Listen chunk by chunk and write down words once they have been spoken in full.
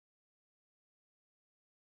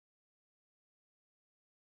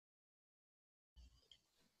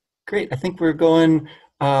Great. I think we're going,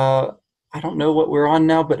 I don't know what we're on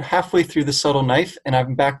now, but halfway through The Subtle Knife, and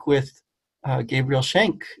I'm back with Gabriel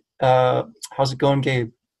Schenk. How's it going,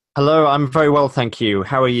 Gabe? Hello, I'm very well, thank you.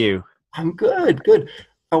 How are you? I'm good, good.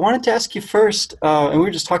 I wanted to ask you first, and we were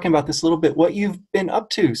just talking about this a little bit, what you've been up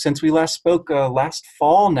to since we last spoke last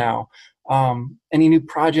fall now. Any new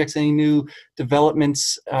projects, any new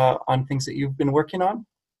developments on things that you've been working on?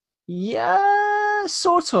 Yeah,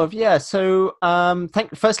 sort of. Yeah. So,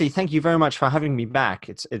 firstly, thank you very much for having me back.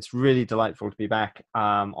 It's really delightful to be back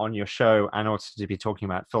on your show and also to be talking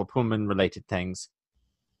about Phil Pullman related things.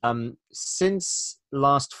 Since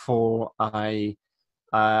last fall, I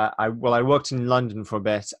worked in London for a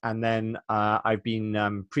bit, and then I've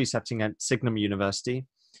been precepting at Signum University.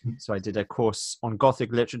 So I did a course on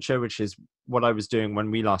Gothic literature, which is what I was doing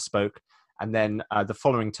when we last spoke. And then the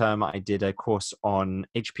following term, I did a course on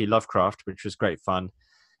H.P. Lovecraft, which was great fun.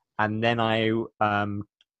 And then I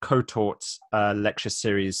co-taught a lecture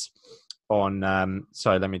series on.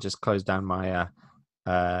 Sorry, let me just close down my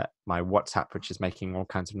WhatsApp, which is making all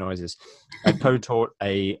kinds of noises. I co-taught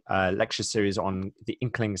a lecture series on the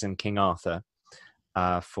Inklings and King Arthur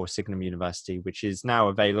for Signum University, which is now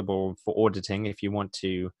available for auditing if you want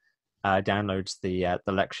to download the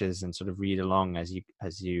lectures and sort of read along as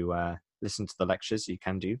you listen to the lectures. You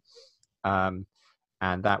can do, and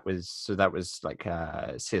that was like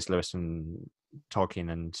C.S. Lewis and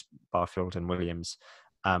Tolkien and Barfield and Williams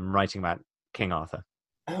writing about King Arthur.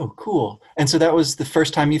 Oh, cool. And so that was the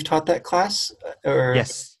first time you've taught that class? Or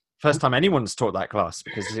Yes, first time anyone's taught that class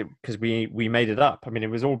because we made it up. I mean, it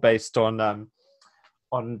was all based on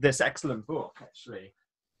this excellent book, actually,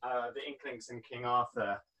 The Inklings and King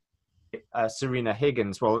Arthur. Serena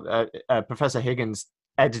Higgins, Professor Higgins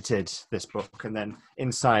edited this book, and then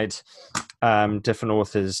inside, different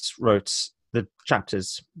authors wrote the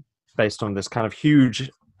chapters based on this kind of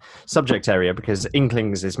huge subject area, because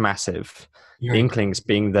Inklings is massive. The you're Inklings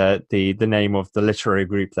being the name of the literary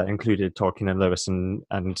group that included Tolkien and Lewis and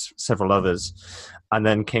several others. And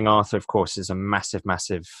then King Arthur, of course, is a massive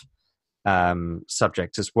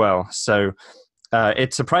subject as well. So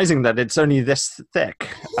it's surprising that it's only this thick.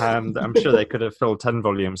 I'm sure they could have filled 10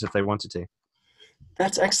 volumes if they wanted to.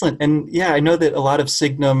 That's excellent. And yeah, I know that a lot of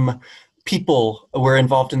Signum people were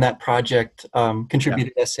involved in that project, Yeah.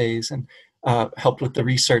 contributed essays and helped with the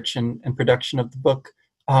research and production of the book.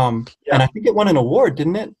 And Yeah. I think it won an award,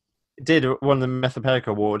 didn't it? It did won the Methapelic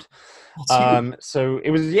Award. That's huge. So it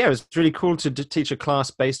was really cool to teach a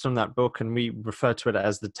class based on that book, and we refer to it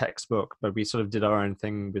as the textbook, but we sort of did our own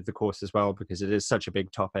thing with the course as well, because it is such a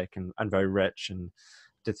big topic and very rich, and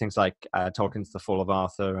did things like Tolkien's The Fall of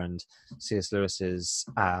Arthur and C.S. Lewis's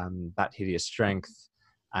That Hideous Strength,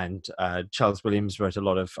 and Charles Williams wrote a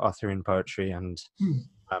lot of Arthurian poetry and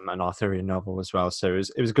Hmm. an Arthurian novel as well. So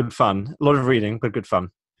it was good fun, a lot of reading, but good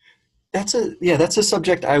fun. That's a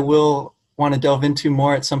subject I will want to delve into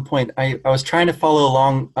more at some point. I was trying to follow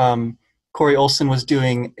along. Corey Olson was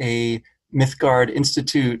doing a Mythgard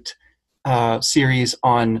Institute series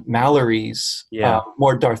on Mallory's Yeah.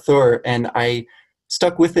 Mort d'Arthur, and I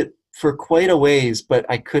stuck with it for quite a ways, but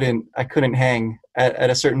I couldn't hang. At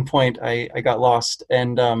a certain point, I got lost,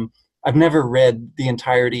 and I've never read the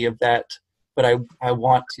entirety of that, but I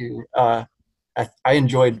want to. I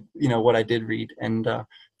enjoyed what I did read, and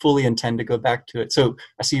fully intend to go back to it. So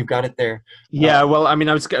I see you've got it there. Yeah, well, I mean,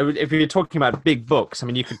 if you're talking about big books, I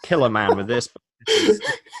mean, you could kill a man with this book. This is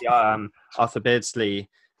the Arthur Beardsley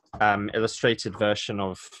illustrated version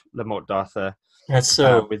of Le Morte d'Arthur, That's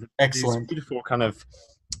so with these excellent. beautiful kind of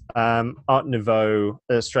Art Nouveau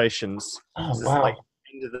illustrations. Oh, This is like wow.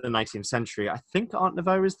 end of the 19th century. I think Art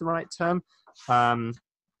Nouveau is the right term. Um,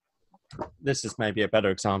 this is maybe a better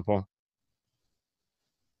example.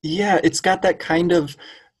 Yeah, it's got that kind of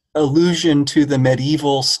allusion to the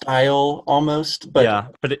medieval style almost, but Yeah,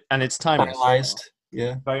 and it's timeless as well. stylized.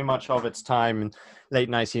 Yeah. Very much of its time in late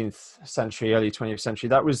 19th century, early 20th century.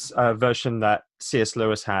 That was a version that C.S.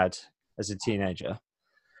 Lewis had as a teenager.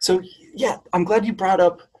 So yeah, I'm glad you brought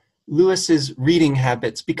up Lewis's reading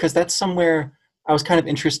habits, because that's somewhere I was kind of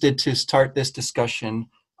interested to start this discussion.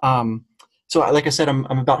 Um, so like I said, I'm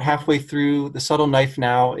about halfway through The Subtle Knife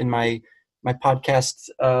now in my podcast,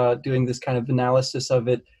 doing this kind of analysis of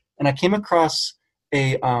it, and I came across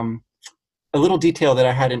a um, a little detail that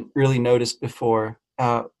I hadn't really noticed before,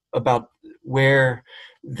 about where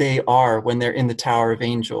they are when they're in the Tower of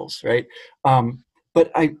Angels, right? Um,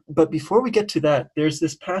 but before we get to that, there's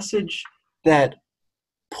this passage that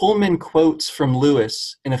Pullman quotes from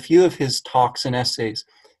Lewis in a few of his talks and essays.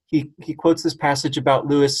 He quotes this passage about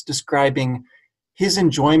Lewis describing his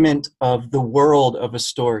enjoyment of the world of a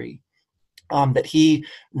story. that he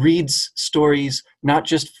reads stories not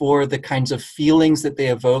just for the kinds of feelings that they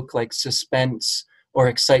evoke, like suspense or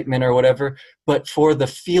excitement or whatever, but for the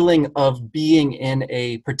feeling of being in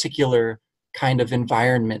a particular kind of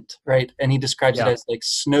environment, right? And he describes it Yeah. as like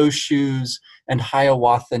snowshoes and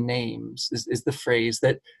Hiawatha names is the phrase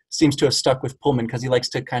that seems to have stuck with Pullman because he likes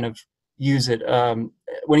to kind of use it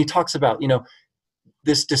when he talks about,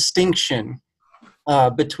 this distinction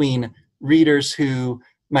between readers who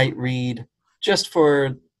might read just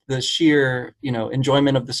for the sheer,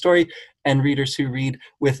 enjoyment of the story, and readers who read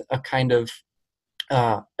with a kind of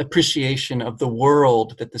appreciation of the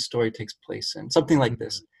world that the story takes place in, something like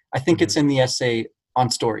this. I think Mm-hmm. it's in the essay on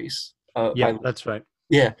stories. Yeah, that's right.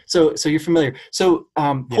 Yeah, so you're familiar. So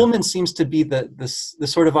Yeah. Pullman seems to be the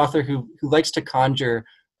sort of author who likes to conjure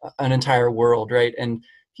an entire world, right? And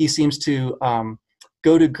he seems to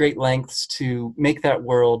go to great lengths to make that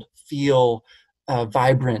world feel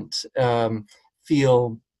vibrant,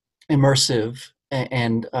 feel immersive,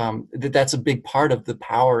 and that's a big part of the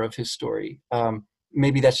power of his story.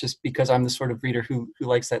 Maybe that's just because I'm the sort of reader who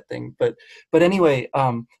likes that thing. But anyway,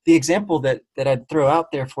 the example that I'd throw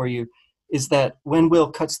out there for you is that when Will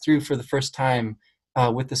cuts through for the first time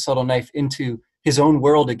with the subtle knife into his own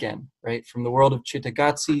world again, right, from the world of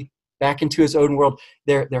Cittàgazze back into his own world,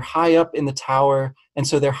 they're high up in the tower, and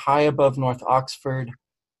so they're high above North Oxford.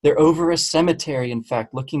 They're over a cemetery, in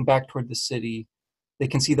fact, looking back toward the city. They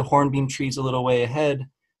can see the hornbeam trees a little way ahead,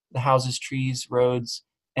 the houses, trees, roads,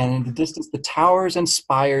 and in the distance, the towers and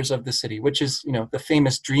spires of the city, which is, the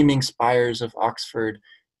famous dreaming spires of Oxford,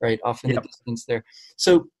 right, off in the Yeah. distance there.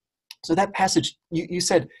 So that passage, you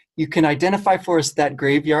said you can identify for us that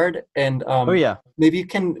graveyard, and Oh yeah. maybe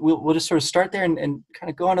we'll just sort of start there and kind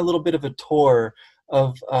of go on a little bit of a tour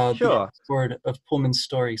of the Sure. Oxford of Pullman's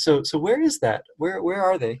story. So where is that? Where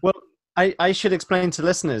are they? Well, I should explain to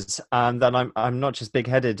listeners that I'm not just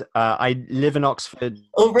big-headed. I live in Oxford.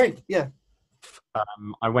 Oh, right, yeah.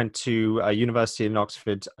 I went to a university in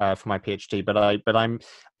Oxford for my PhD,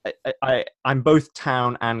 I'm both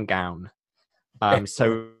town and gown. Excellent.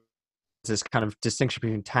 So this kind of distinction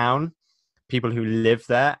between town, people who live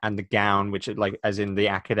there, and the gown, which is like as in the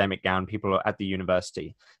academic gown, people at the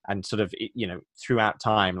university. And sort of, throughout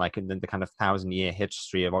time, like in the kind of 1,000-year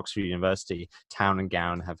history of Oxford University, town and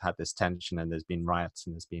gown have had this tension, and there's been riots,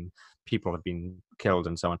 and there's been people have been killed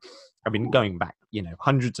and so on. I've been going back,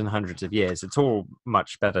 hundreds and hundreds of years. It's all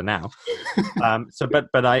much better now. I'm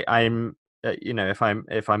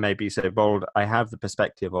if I may be so bold, I have the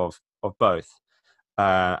perspective of both.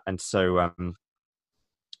 And so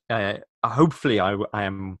hopefully I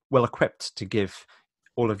am well equipped to give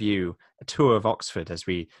all of you a tour of Oxford as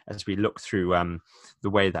we look through the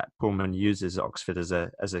way that Pullman uses Oxford as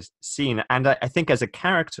a scene, and I think as a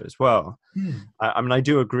character as well. I mean, I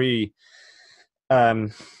do agree that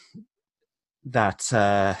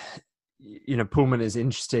Pullman is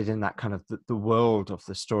interested in that kind of the world of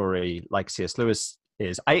the story, like C.S. Lewis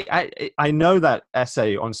is. I know that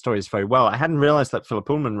essay on stories very well. I hadn't realized that Philip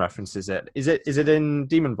Pullman references it. Is it in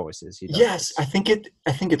Demon Voices? He does Yes, this? I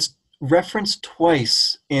think it's referenced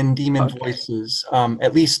twice in Demon Okay. Voices.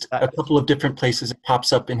 At least a That, couple of different places it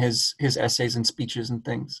pops up in his essays and speeches and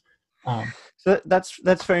things. so that's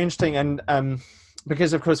very interesting, and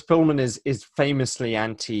because of course Pullman is famously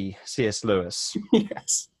anti C.S. Lewis.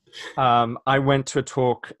 Yes. I went to a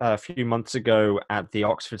talk a few months ago at the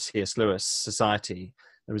Oxford C.S. Lewis Society.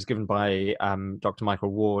 It was given by Dr. Michael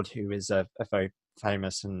Ward, who is a very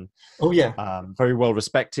famous and Oh yeah. very well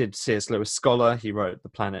respected C.S. Lewis scholar. He wrote the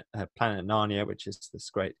Planet Narnia, which is this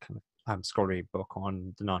great kind of scholarly book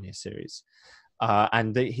on the Narnia series.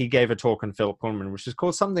 And he gave a talk on Philip Pullman, which is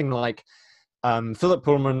called something like Philip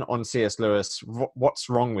Pullman on C.S. Lewis. What's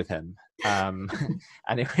wrong with him? And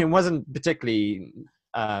it wasn't particularly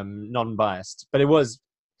non-biased, but it was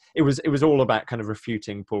all about kind of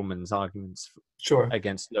refuting Pullman's arguments Sure.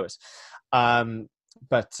 against Lewis.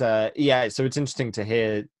 Yeah, so it's interesting to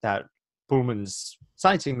hear that Pullman's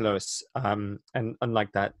citing Lewis, and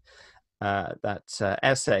unlike that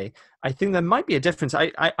essay, I think there might be a difference.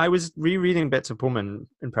 I was rereading bits of Pullman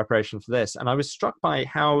in preparation for this, and I was struck by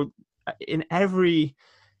how in every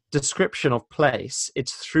description of place,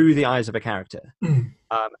 it's through the eyes of a character.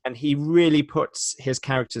 And he really puts his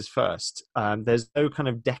characters first. There's no kind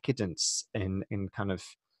of decadence in kind of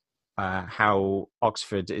how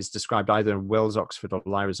Oxford is described, either in Will's Oxford or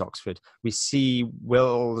Lyra's Oxford. We see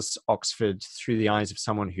Will's Oxford through the eyes of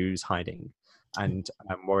someone who's hiding and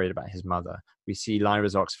worried about his mother. We see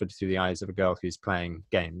Lyra's Oxford through the eyes of a girl who's playing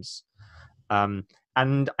games.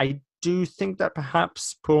 And I do think that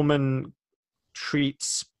perhaps Pullman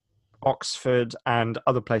treats Oxford and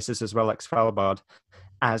other places as well, like Svalbard,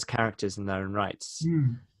 as characters in their own rights.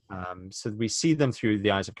 So we see them through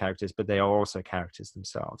the eyes of characters, but they are also characters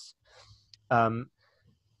themselves.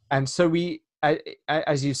 And so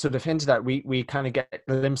as you sort of hinted at, we kind of get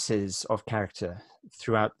glimpses of character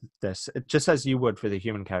throughout this, just as you would for the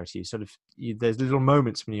human character. There's little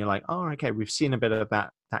moments when you're like, oh, okay, we've seen a bit of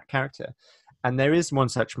that character. And there is one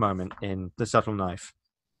such moment in The Subtle Knife,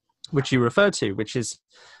 which you referred to, which is,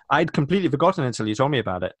 I'd completely forgotten until you told me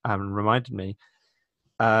about it and reminded me.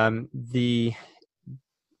 The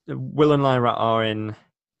Will and Lyra are in,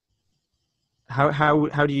 how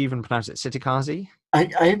do you even pronounce it? Sitikazi?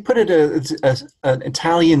 I put it an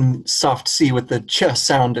Italian soft C with the ch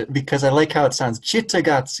sound because I like how it sounds.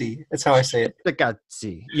 Cittagazzi. That's how I say it.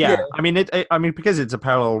 Cittagazzi. Yeah. I mean, because it's a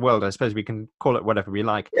parallel world, I suppose we can call it whatever we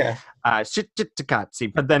like. Yeah.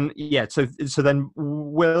 Cittagazzi. But then, so then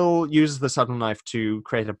Will uses the subtle knife to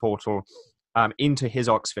create a portal into his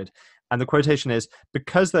Oxford. And the quotation is,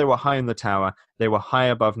 because they were high in the tower, they were high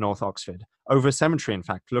above North Oxford, over a cemetery, in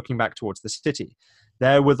fact, looking back towards the city.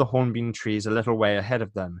 There were the hornbeam trees a little way ahead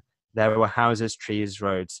of them. There were houses, trees,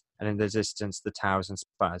 roads, and in the distance, the towers and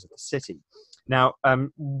spires of the city. Now,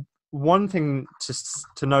 one thing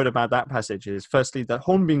to note about that passage is, firstly, that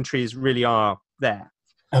hornbeam trees really are there.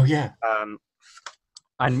 Oh, yeah.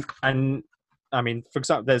 And I mean, for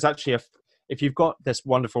example, there's actually if you've got this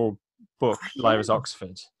wonderful book, Lyra's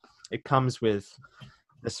Oxford, it comes with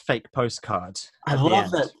this fake postcard. I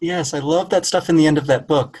love that. Yes, I love that stuff in the end of that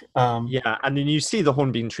book. Yeah, and then you see the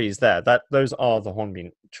hornbeam trees there. Those are the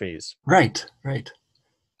hornbeam trees. Right.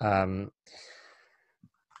 So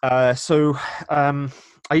I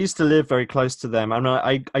used to live very close to them. And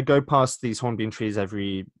I go past these hornbeam trees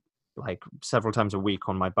several times a week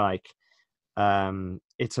on my bike.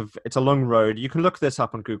 It's a long road. You can look this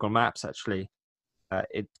up on Google Maps, actually.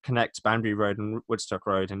 It connects Banbury Road and Woodstock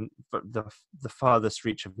Road and the farthest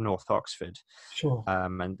reach of North Oxford. Sure.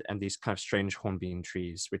 And these kind of strange hornbeam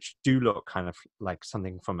trees, which do look kind of like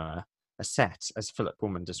something from a set, as Philip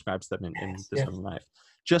Pullman describes them in This Little Life.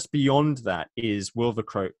 Just beyond that is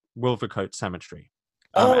Wilvercote Cemetery.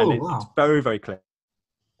 It's very, very clear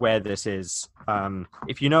where this is.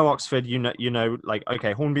 If you know Oxford, you know, like,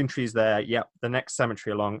 okay, hornbeam trees there. Yep, the next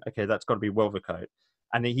cemetery along. Okay, that's got to be Wilvercote.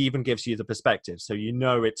 And he even gives you the perspective, so you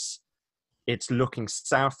know it's looking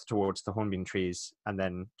south towards the hornbeam trees and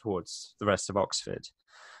then towards the rest of Oxford.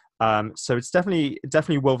 So it's definitely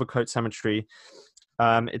Wilvercote Cemetery.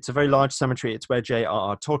 It's a very large cemetery. It's where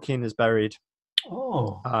J.R.R. Tolkien is buried.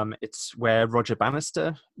 Oh. It's where Roger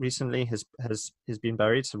Bannister recently has been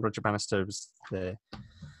buried. So Roger Bannister was the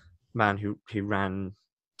man who ran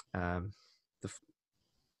a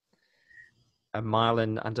mile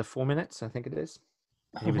in under 4 minutes, I think it is.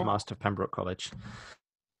 He was master of Pembroke College.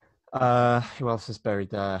 Who else is buried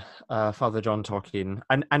there? Father John Tolkien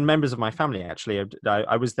and members of my family, actually.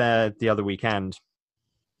 I was there the other weekend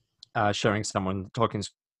showing someone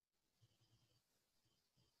Tolkien's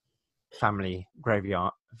family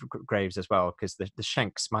graves as well, because the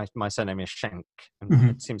Schenks, my surname is Schenk, and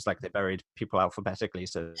it seems like they buried people alphabetically,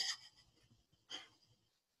 so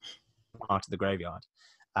part of the graveyard.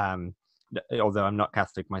 Although I'm not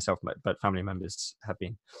Catholic myself, but family members have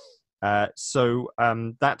been. So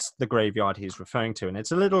that's the graveyard he's referring to. And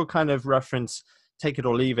it's a little kind of reference, take it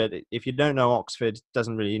or leave it. If you don't know Oxford, it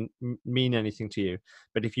doesn't really mean anything to you.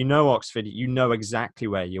 But if you know Oxford, you know exactly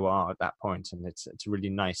where you are at that point. And it's a really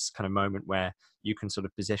nice kind of moment where you can sort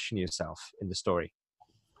of position yourself in the story.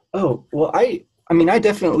 Oh, well, I mean, I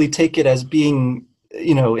definitely take it as being,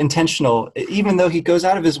 intentional, even though he goes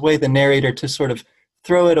out of his way, the narrator, to sort of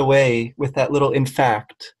throw it away with that little "in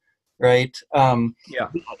fact," right? Yeah.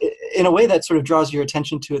 In a way that sort of draws your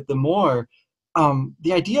attention to it the more.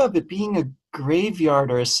 The idea of it being a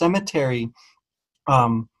graveyard or a cemetery,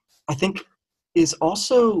 I think, is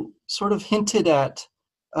also sort of hinted at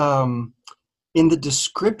in the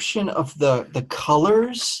description of the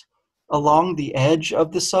colors along the edge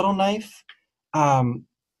of the subtle knife.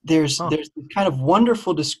 There's kind of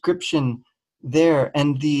wonderful description there,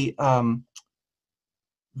 and the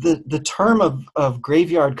term of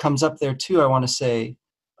graveyard comes up there too. I want to say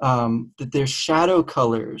that there's shadow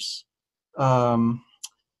colors. The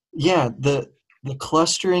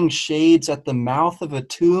clustering shades at the mouth of a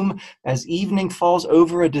tomb as evening falls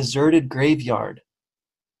over a deserted graveyard.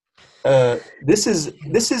 This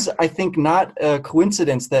is I think not a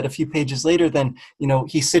coincidence that a few pages later then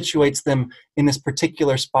he situates them in this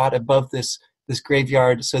particular spot above this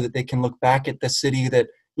graveyard so that they can look back at the city that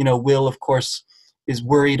Will, of course, is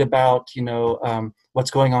worried about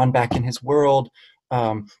what's going on back in his world.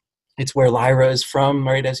 it's where Lyra is from,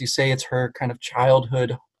 right? As you say, it's her kind of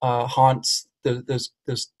childhood haunts,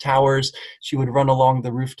 those towers. She would run along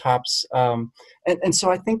the rooftops. And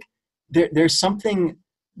so I think there's something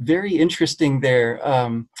very interesting there.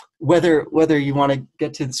 Whether you want to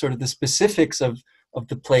get to sort of the specifics of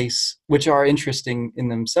the place, which are interesting in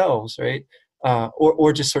themselves, right?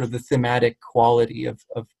 Or just sort of the thematic quality of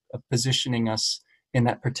positioning us in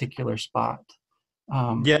that particular spot.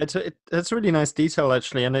 Yeah, it's a really nice detail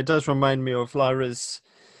actually, and it does remind me of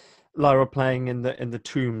Lyra playing in the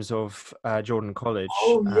tombs of Jordan College.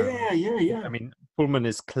 Oh yeah, yeah, yeah. I mean, Pullman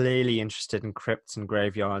is clearly interested in crypts and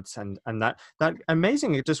graveyards, and that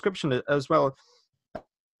amazing description as well.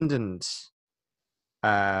 Abandoned,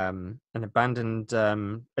 an abandoned,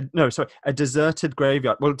 no, sorry, a deserted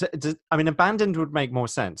graveyard. Well, I mean, abandoned would make more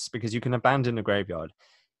sense because you can abandon a graveyard.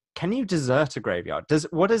 Can you desert a graveyard?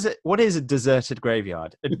 What is it? What is a deserted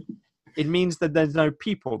graveyard? It means that there's no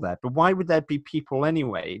people there. But why would there be people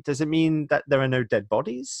anyway? Does it mean that there are no dead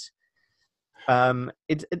bodies?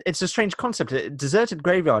 It's a strange concept. A deserted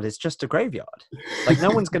graveyard is just a graveyard. Like no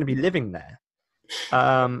one's going to be living there.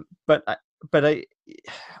 But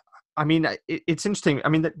I mean, it's interesting. I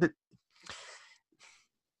mean,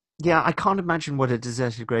 yeah, I can't imagine what a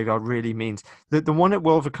deserted graveyard really means. The one at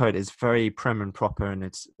Wolvercote is very prim and proper,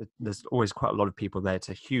 and there's always quite a lot of people there. It's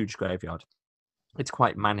a huge graveyard. It's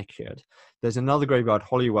quite manicured. There's another graveyard,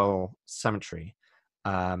 Holywell Cemetery,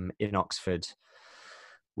 in Oxford,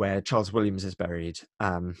 where Charles Williams is buried,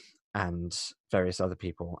 and various other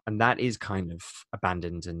people, and that is kind of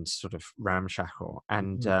abandoned and sort of ramshackle.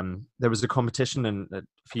 And there was a competition a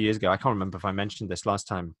few years ago. I can't remember if I mentioned this last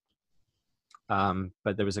time.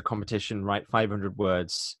 But there was a competition, write 500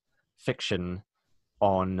 words fiction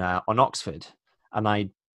on Oxford, and I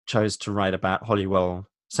chose to write about Holywell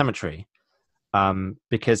Cemetery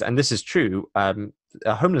because, and this is true, a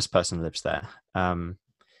homeless person lives there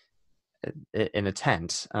in a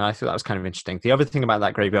tent, and I thought that was kind of interesting. The other thing about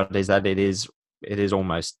that graveyard is that it is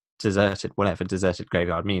almost deserted, whatever deserted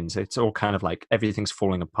graveyard means. It's all kind of like everything's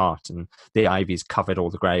falling apart and the ivy's covered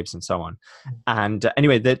all the graves and so on. And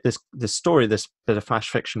anyway, this story, this bit of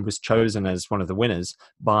flash fiction was chosen as one of the winners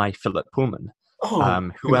by Philip Pullman.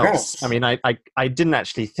 Oh, Who else? I mean, I didn't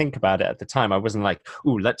actually think about it at the time. I wasn't like,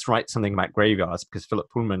 ooh, let's write something about graveyards because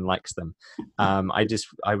Philip Pullman likes them. I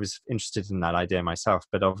was interested in that idea myself,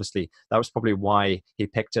 but obviously that was probably why he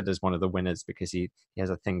picked it as one of the winners, because he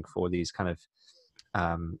has a thing for these kind of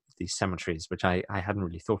these cemeteries, which I hadn't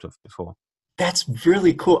really thought of before. That's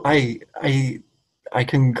really cool. I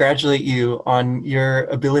congratulate you on your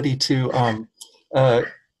ability to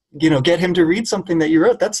get him to read something that you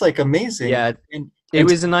wrote. That's like amazing. Yeah, it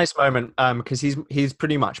was a nice moment because he's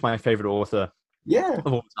pretty much my favorite author. Yeah,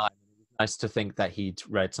 of all time. It was nice to think that he'd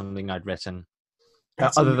read something I'd written,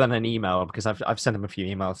 that's other than an email, because I've sent him a few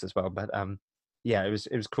emails as well. But yeah, it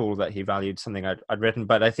was cool that he valued something I'd written.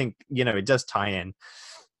 But I think it does tie in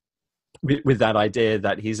with that idea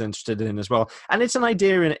that he's interested in as well. And it's an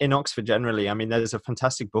idea in Oxford generally. I mean, there's a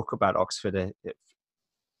fantastic book about Oxford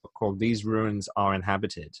called These Ruins Are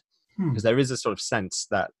Inhabited, because there is a sort of sense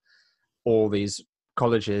that all these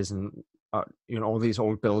colleges and all these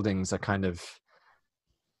old buildings are kind of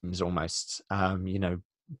almost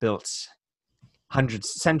built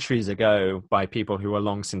hundreds centuries ago by people who are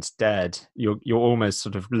long since dead. You're almost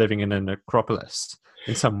sort of living in a necropolis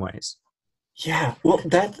in some ways. Yeah, well,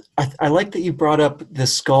 I like that you brought up the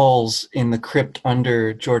skulls in the crypt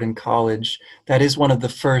under Jordan College. That is one of the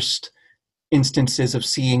first instances of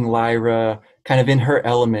seeing Lyra kind of in her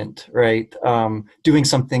element, right? Doing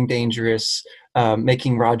something dangerous,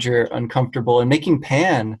 making Roger uncomfortable, and making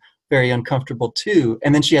Pan very uncomfortable too.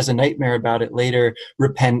 And then she has a nightmare about it later,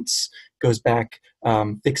 repents, goes back,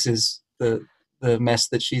 fixes the mess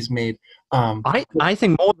that she's made. I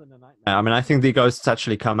think more than a nightmare. I mean, I think the ghosts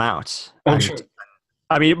actually come out. Oh, sure.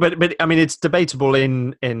 I mean, but I mean, it's debatable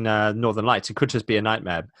in Northern Lights. It could just be a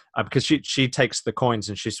nightmare because she takes the coins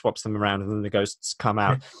and she swaps them around, and then the ghosts come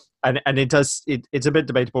out. And it's a bit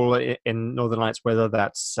debatable in Northern Lights whether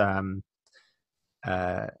that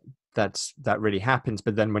really happens.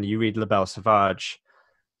 But then when you read La Belle Sauvage,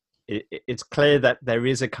 it's clear that there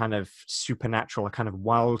is a kind of supernatural, a kind of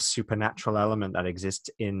wild supernatural element that exists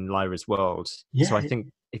in Lyra's world. Yeah. So I think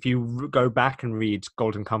if you go back and read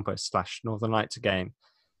Golden Compass / Northern Lights again,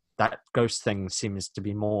 that ghost thing seems to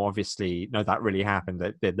be more obviously, no, that really happened,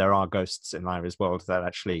 that there are ghosts in Lyra's world that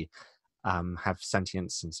actually have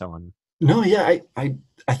sentience and so on. No, yeah, I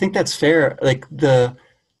think that's fair. Like the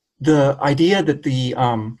idea that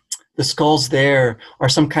the skulls there are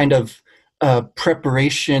some kind of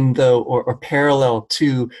preparation, though, or parallel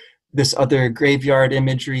to this other graveyard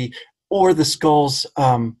imagery. or the skulls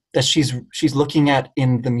that she's looking at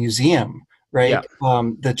in the museum, Yeah. right?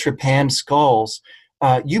 The trepanned skulls.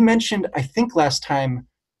 You mentioned, I think last time,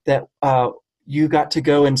 that you got to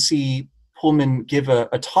go and see Pullman give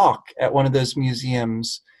a talk at one of those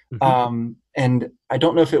museums. Hmm. And I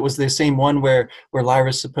don't know if it was the same one where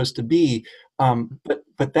Lyra's supposed to be,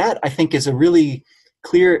 but that I think is a really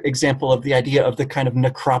clear example of the idea of the kind of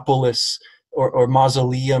necropolis or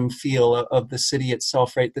mausoleum feel of the city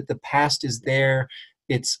itself, right? That the past is there.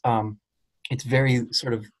 It's very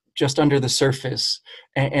sort of just under the surface,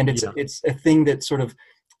 and Yeah. it's a thing that sort of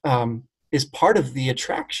is part of the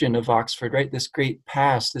attraction of Oxford, right? This great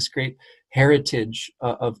past, this great heritage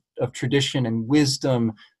of tradition and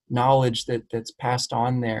wisdom, knowledge that's passed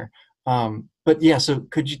on there. But yeah, so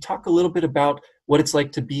could you talk a little bit about what it's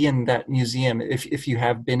like to be in that museum, if you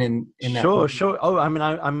have been in that Sure, building? sure. Oh, I mean,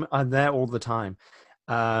 I'm there all the time.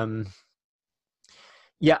 Um,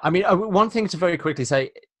 yeah, I mean, one thing to very quickly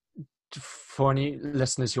say for any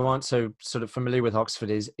listeners who aren't so sort of familiar with Oxford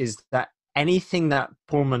is that anything that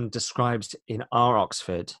Pullman describes in our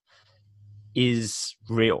Oxford is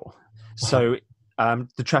real. So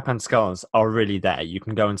the Trepan skulls are really there. You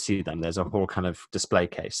can go and see them. There's a whole kind of display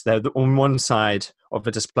case. They're on one side of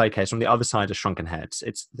the display case. On the other side are shrunken heads.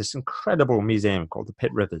 It's this incredible museum called the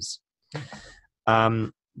Pit Rivers.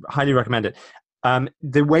 Highly recommend it.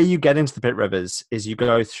 The way you get into the Pit Rivers is you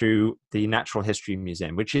go through the Natural History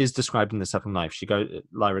Museum, which is described in the Seven Life.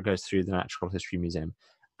 Lyra goes through the Natural History Museum,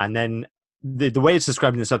 and then the way it's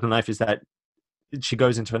described in the Seven Life is that she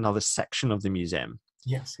goes into another section of the museum.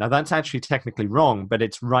 Yes. Now that's actually technically wrong, but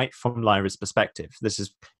it's right from Lyra's perspective. This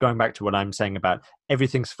is going back to what I'm saying about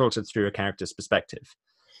everything's filtered through a character's perspective.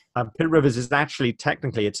 Pit Rivers is actually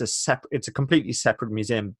technically it's a completely separate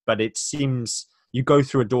museum, but it seems you go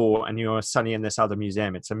through a door and you're suddenly in this other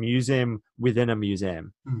museum. It's a museum within a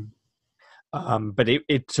museum. But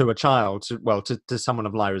it to a child, to someone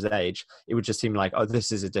of Lyra's age, it would just seem like, oh,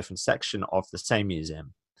 this is a different section of the same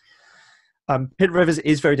museum. Pit Rivers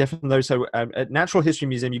is very different though. So at Natural History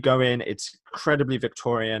Museum, you go in, it's incredibly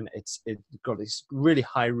Victorian. It's got this really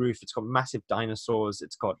high roof. It's got massive dinosaurs.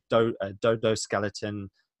 It's got dodo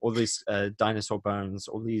skeleton, all these dinosaur bones,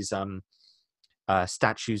 all these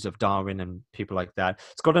statues of Darwin and people like that.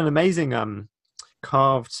 It's got an amazing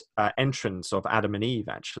carved entrance of Adam and Eve,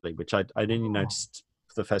 actually, which I only noticed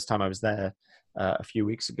for the first time I was there a few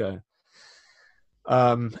weeks ago.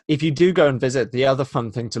 If you do go and visit, the other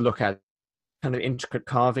fun thing to look at, kind of intricate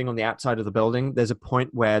carving on the outside of the building. There's a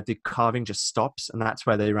point where the carving just stops, and that's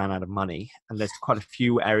where they ran out of money. And there's quite a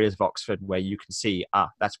few areas of Oxford where you can see,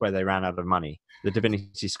 that's where they ran out of money. The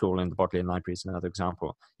Divinity School and the Bodleian Library is another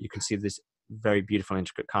example. You can see this very beautiful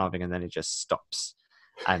intricate carving, and then it just stops.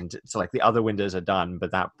 And it's like the other windows are done,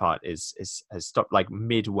 but that part has stopped like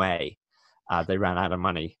midway. They ran out of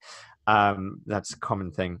money. That's a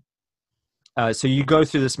common thing. So you go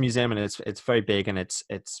through this museum, and it's very big, and it's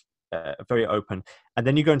very open, and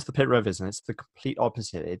then you go into the Pit Rivers, and it's the complete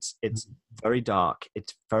opposite. It's very dark.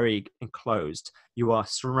 It's very enclosed. You are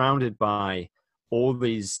surrounded by all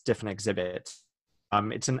these different exhibits.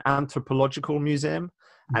 It's an anthropological museum,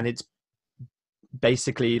 and it's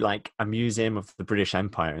basically like a museum of the British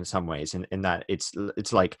Empire in some ways. In that it's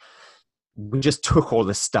like we just took all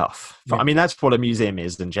this stuff. I mean, that's what a museum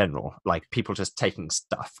is in general. Like people just taking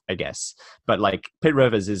stuff, I guess. But like Pit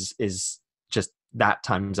Rivers is just that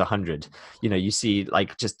times 100. You see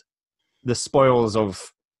like just the spoils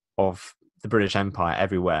of the British Empire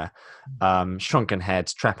everywhere. Shrunken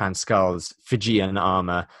heads, Trepan skulls, Fijian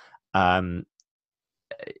armor.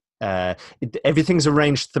 Everything's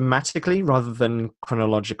arranged thematically rather than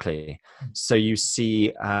chronologically. So you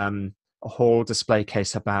see a whole display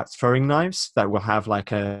case about throwing knives that will have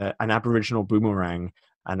like an Aboriginal boomerang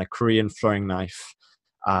and a Korean throwing knife.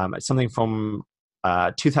 Something from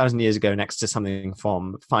 2,000 years ago next to something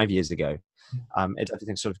from 5 years ago.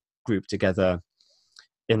 Everything's sort of grouped together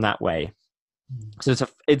in that way. So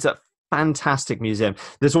it's a fantastic museum.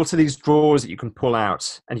 There's also these drawers that you can pull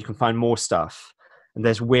out, and you can find more stuff. And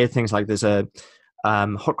there's weird things like there's a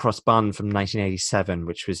hot cross bun from 1987,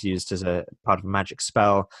 which was used as a part of a magic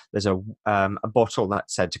spell. There's a bottle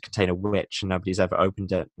that's said to contain a witch, and nobody's ever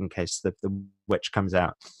opened it in case the witch comes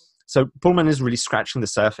out. So Pullman is really scratching the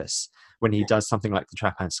surface when he does something like the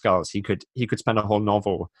Trepan skulls. He could spend a whole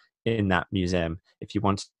novel in that museum if you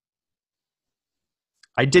want.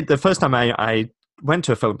 I did the first time I went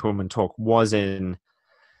to a Philip Pullman talk was in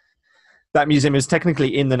that museum. Is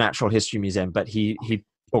technically in the Natural History Museum, but he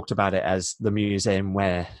talked about it as the museum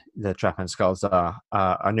where the Trepan skulls are.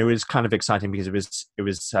 And it was kind of exciting because it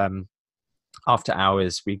was after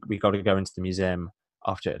hours. We got to go into the museum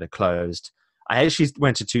after it had closed. I actually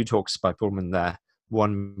went to 2 talks by Pullman there.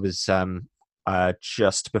 One was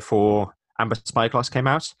just before Amber Spyglass came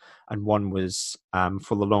out, and one was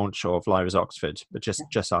for the launch of Lyra's Oxford, but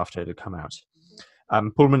just after it had come out.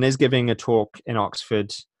 Pullman is giving a talk in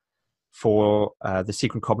Oxford for the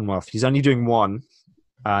Secret Commonwealth. He's only doing one.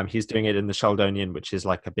 He's doing it in the Sheldonian, which is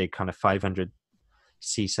like a big kind of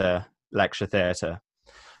 500-seater lecture theatre.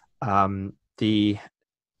 The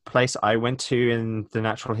place I went to in the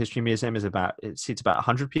Natural History Museum it seats about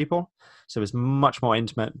 100 people, so it was much more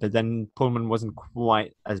intimate. But then Pullman wasn't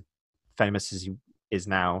quite as famous as he is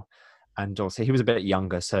now, and also he was a bit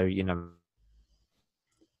younger, so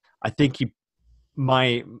I think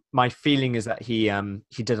my feeling is that he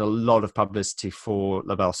did a lot of publicity for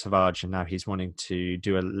La Belle Sauvage, and now he's wanting to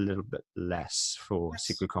do a little bit less for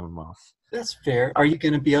Secret Commonwealth. That's fair. Are you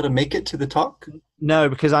going to be able to make it to the talk? No,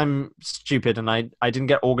 because I'm stupid and I didn't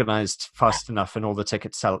get organized fast enough, and all the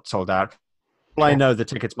tickets sold out. Well, I know the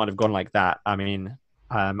tickets might have gone like that. I mean,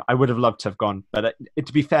 I would have loved to have gone, but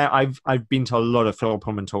to be fair, I've been to a lot of Phil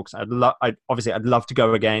Pullman talks. I'd love to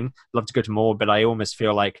go again, love to go to more, but I almost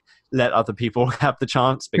feel like let other people have the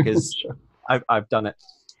chance, because Sure. I've done it.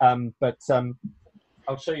 But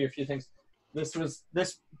I'll show you a few things.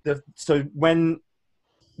 So when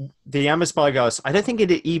the Amber Spyglass, I don't think it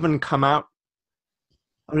had even come out.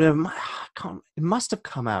 I mean, it must have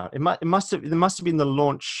come out. It must have been the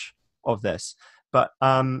launch of this. But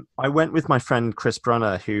I went with my friend Chris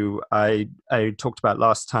Brunner, who I talked about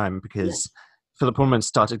last time, because Philip Pullman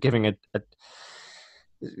started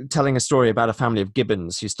telling a story about a family of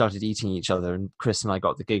gibbons who started eating each other, and Chris and I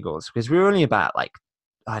got the giggles because we were only about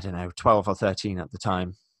 12 or 13 at the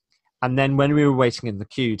time. And then when we were waiting in the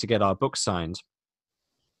queue to get our book signed,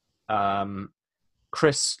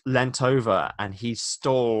 Chris leant over and he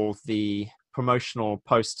stole the promotional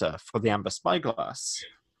poster for the Amber Spyglass,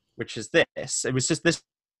 which is this. It was just this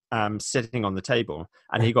sitting on the table,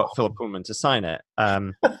 and he got Philip Pullman to sign it.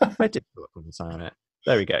 Where did Philip Pullman sign it?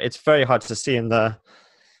 There we go. It's very hard to see in the...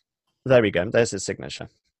 There we go. There's his signature.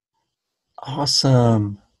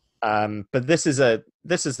 Awesome. But this is a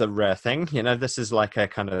rare thing. This is like a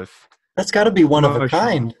kind of... That's got to be one of a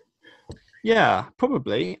kind. Yeah,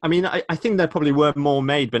 probably. I mean, I think there probably were more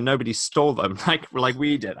made, but nobody stole them like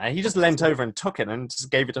we did. He just leant over and took it and just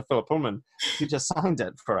gave it to Philip Pullman, who just signed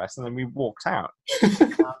it for us, and then we walked out.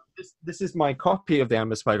 This is my copy of the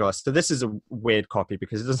Amber Spyglass. So this is a weird copy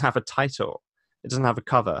because it doesn't have a title. It doesn't have a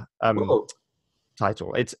cover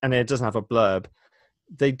title. It doesn't have a blurb.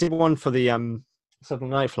 They did one for the Subtle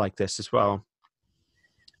Knife like this as well.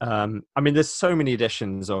 I mean, there's so many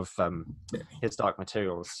editions of his Dark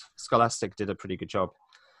Materials. Scholastic did a pretty good job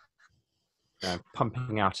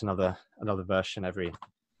pumping out another version every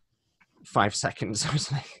 5 seconds or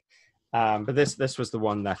something. But this was the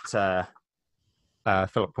one that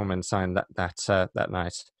Philip Pullman signed that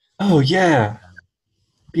night. Oh yeah,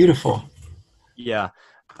 beautiful. Yeah.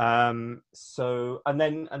 So and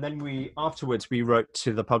then we afterwards we wrote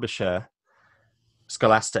to the publisher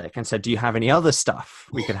Scholastic and said, do you have any other stuff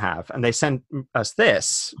we could have? And they sent us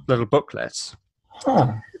this little booklet,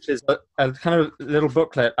 which is a kind of little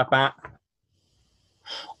booklet about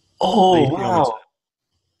wow,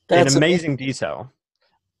 that's in amazing detail.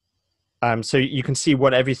 So you can see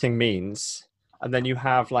what everything means, and then you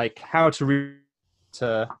have like how to read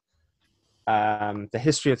the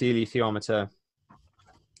history of the alethiometer.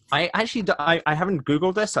 I haven't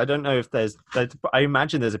Googled this. I don't know if I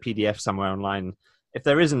imagine there's a PDF somewhere online. If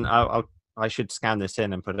there isn't, I should scan this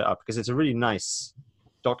in and put it up because it's a really nice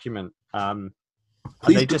document. And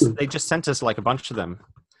they just sent us like a bunch of them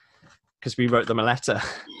because we wrote them a letter.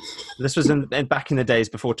 This was back in the days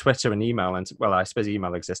before Twitter and email, and well, I suppose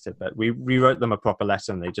email existed, but we wrote them a proper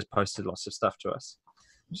letter and they just posted lots of stuff to us,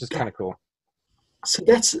 which is kind of cool. So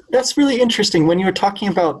that's really interesting. When you were talking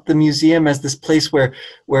about the museum as this place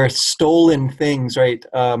where stolen things, right,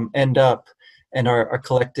 end up and are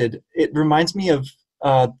collected, it reminds me of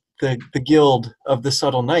the Guild of the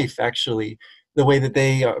Subtle Knife. Actually, the way that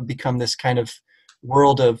they become this kind of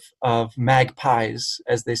world of magpies,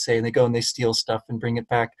 as they say, and they go and they steal stuff and bring it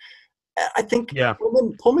back. I think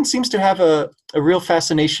Pullman seems to have a real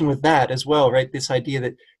fascination with that as well, right? This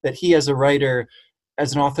idea that he as a writer,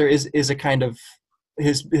 as an author, is a kind of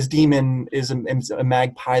his demon is a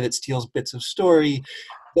magpie that steals bits of story.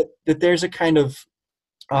 That there's a kind of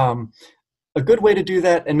a good way to do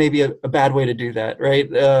that and maybe a bad way to do that, right?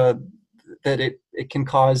 That it can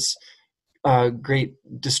cause great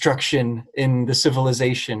destruction in the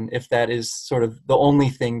civilization if that is sort of the only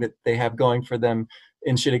thing that they have going for them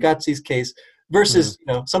in Shidagatsu's case, versus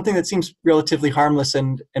Mm. something that seems relatively harmless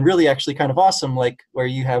and really actually kind of awesome, like where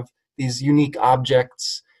you have these unique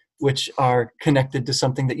objects which are connected to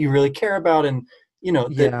something that you really care about, and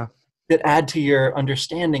that Yeah. add to your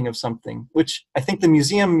understanding of something, which I think the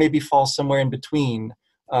museum maybe falls somewhere in between,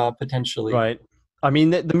 potentially. Right. I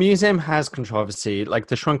mean, the museum has controversy. Like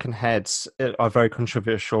the shrunken heads are very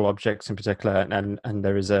controversial objects in particular, and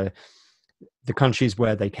there is the countries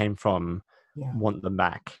where they came from Yeah. want them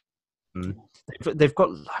back. Um, they've got,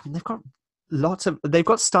 I mean, they've got they've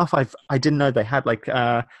got stuff I didn't know they had. Like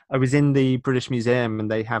I was in the British Museum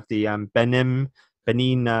and they have the Benin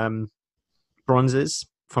bronzes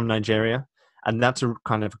from Nigeria, and that's a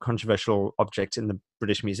kind of a controversial object in the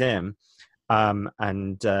British Museum. But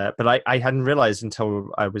I hadn't realized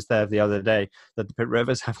until I was there the other day that the Pitt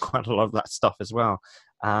Rivers have quite a lot of that stuff as well.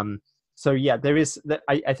 So yeah, there is.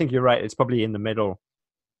 I think you're right. It's probably in the middle.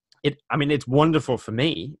 I mean, it's wonderful for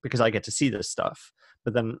me because I get to see this stuff,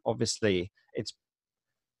 but then obviously it's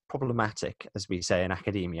problematic, as we say in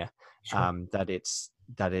academia, Sure. that it's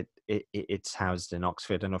housed in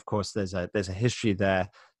Oxford, and of course there's a history there.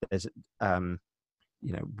 There's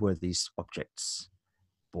were these objects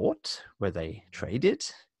bought? Were they traded?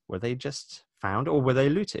 Were they just found, or were they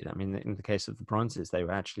looted? I mean, in the case of the bronzes, they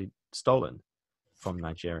were actually stolen from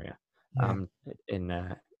Nigeria, Yeah.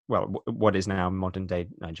 in what is now modern day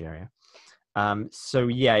Nigeria. So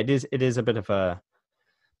yeah, it is a bit of a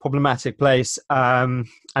problematic place. And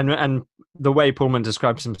the way Pullman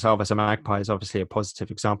describes himself as a magpie is obviously a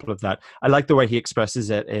positive example of that. I like the way he expresses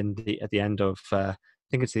it at the end of I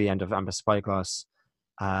think it's the end of Amber Spyglass.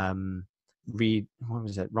 Read, what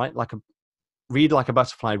was it? Read like a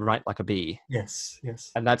butterfly, write like a bee, Yes. Yes.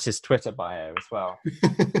 and that's his Twitter bio as well.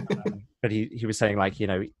 But he was saying, like,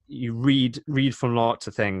 you read from lots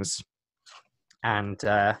of things, and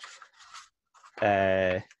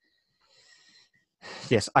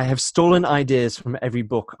yes, I have stolen ideas from every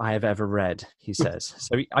book I have ever read, he says.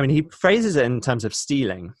 So, I mean, he phrases it in terms of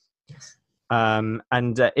stealing. Yes.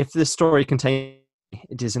 And if this story contains,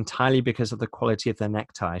 it is entirely because of the quality of their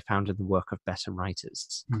necktie found in the work of better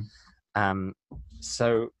writers. Mm.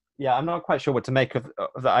 So, yeah, I'm not quite sure what to make of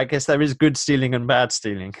that. I guess there is good stealing and bad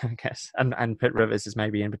stealing, I guess. And Pitt Rivers is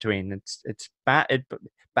maybe in between. It's bad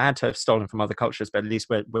to have stolen from other cultures, but at least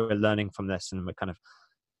we're learning from this, and we're kind of,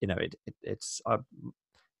 it's a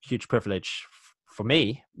huge privilege for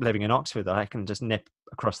me living in Oxford that I can just nip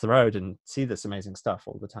across the road and see this amazing stuff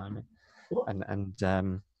all the time,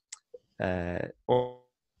 or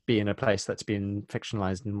be in a place that's been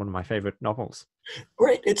fictionalized in one of my favorite novels.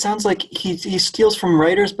 Right. It sounds like he steals from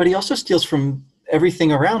writers, but he also steals from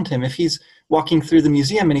everything around him. If he's walking through the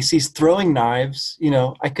museum and he sees throwing knives,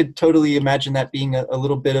 I could totally imagine that being a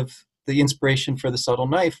little bit of the inspiration for the subtle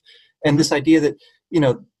knife. And this idea that,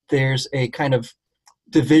 there's a kind of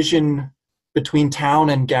division between town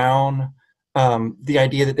and gown. The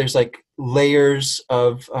idea that there's like layers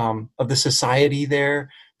of the society there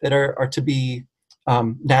that are to be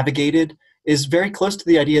navigated is very close to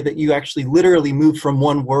the idea that you actually literally move from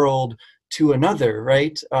one world to another,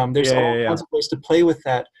 right? There's all Yeah. kinds of ways to play with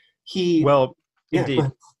that. Well, Yeah, go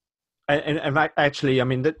indeed. ahead. And actually, I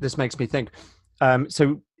mean, this makes me think.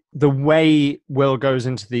 So the way Will goes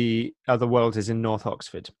into the other world is in North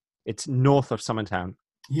Oxford. It's north of Summertown.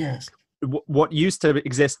 Yes. What used to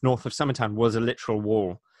exist north of Summertown was a literal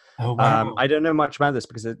wall. Oh, wow. I don't know much about this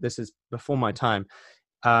because this is before my time.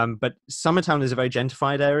 But Summertown is a very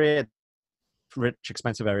gentrified area, rich,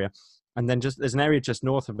 expensive area. And then there's an area just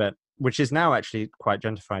north of it, which is now actually quite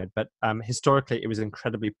gentrified. But historically, it was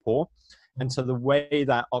incredibly poor. And so the way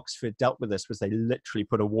that Oxford dealt with this was they literally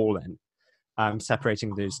put a wall in,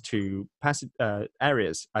 separating those two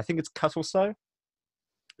areas. I think it's Cuttlesloe,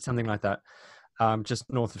 something like that,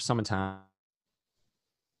 just north of Summertown.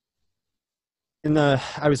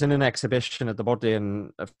 I was in an exhibition at the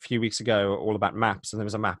Bodleian a few weeks ago, all about maps, and there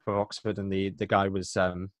was a map of Oxford, and the guy was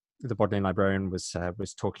the Bodleian librarian was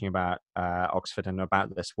talking about Oxford and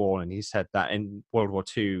about this wall, and he said that in World War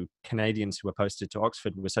II, Canadians who were posted to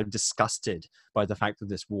Oxford were so disgusted by the fact that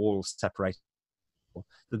this wall separated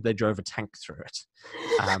that they drove a tank through it.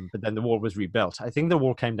 But then the wall was rebuilt. I think the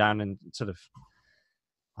wall came down and sort of,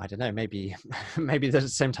 I don't know, maybe at the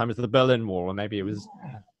same time as the Berlin Wall, or maybe it was.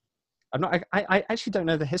 I actually don't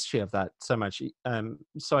know the history of that so much.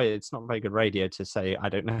 Sorry, it's not very good radio to say I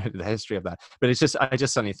don't know the history of that, but I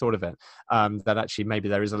just suddenly thought of it, that actually maybe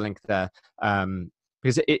there is a link there,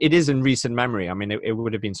 because it is in recent memory. I mean, it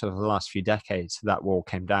would have been sort of the last few decades that wall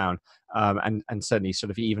came down, and certainly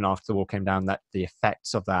sort of even after the wall came down, that the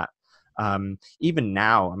effects of that, even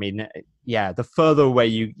now, I mean, yeah, the further away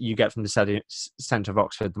you get from the center of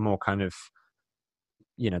Oxford, the more kind of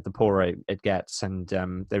the poorer it gets, and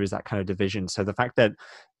there is that kind of division. So the fact that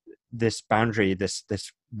this boundary, this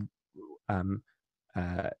um,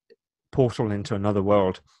 uh, portal into another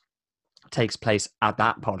world takes place at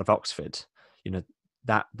that part of Oxford,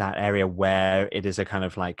 that area where it is a kind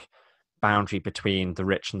of like boundary between the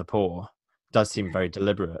rich and the poor, does seem very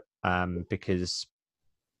deliberate, because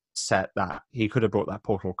set that he could have brought that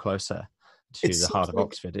portal closer It to the seems heart of like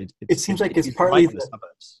Oxford. it seems like it's He's partly right in the the,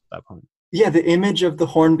 suburbs at that point. yeah, the image of the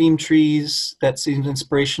hornbeam trees that seems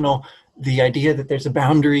inspirational. The idea that there's a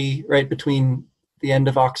boundary right between the end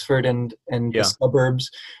of Oxford and the Yeah,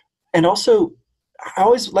 suburbs, and also I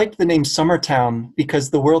always liked the name Summertown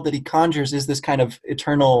because the world that he conjures is this kind of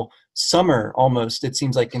eternal summer almost. It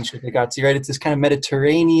seems like in Shikigatsi, right? It's this kind of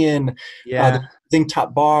Mediterranean, the yeah. zinc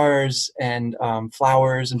top bars and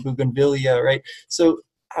flowers and bougainvillea, right? So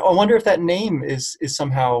I wonder if that name is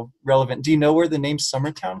somehow relevant. Do you know where the name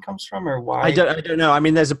Summertown comes from or I why? don't. I don't know. I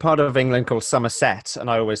mean, there's a part of England called Somerset, and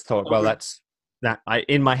I always thought, well, Okay. that's that.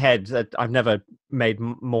 In my head, that I've never made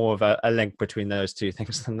more of a link between those two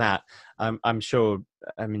things than that. I'm sure.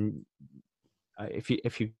 I mean, if you,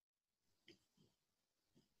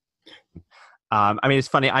 I mean, it's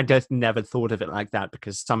funny. I just never thought of it like that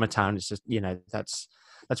because Summertown is just,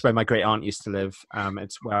 that's where my great aunt used to live.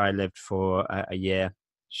 It's where I lived for a year.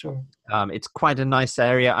 Sure. It's quite a nice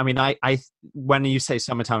area. I mean, I when you say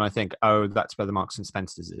Summertown, I think, oh, that's where the Marks and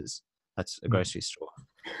Spencers is. That's a Mm. grocery store.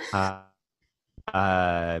 Uh,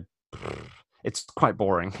 uh, it's quite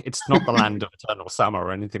boring. It's not the land of eternal summer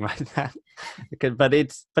or anything like that. But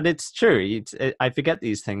it's true. I forget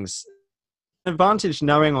these things. Advantage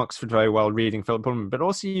knowing Oxford very well, reading Philip Pullman, but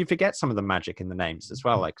also you forget some of the magic in the names as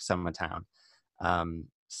well, like Summertown.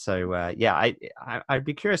 So yeah, I'd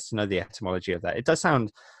be curious to know the etymology of that. It does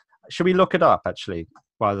sound. Should we look it up actually,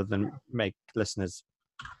 rather than make listeners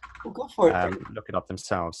Well, go for it. look it up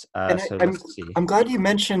themselves? And So I'm let's see. I'm glad you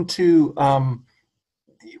mentioned too.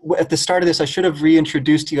 At the start of this, I should have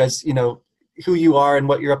reintroduced you as who you are and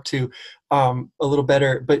what you're up to a little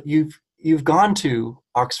better. But you've gone to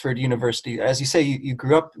Oxford University, as you say. You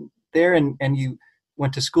grew up there and you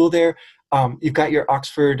went to school there. You've got your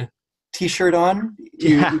Oxford T-shirt on.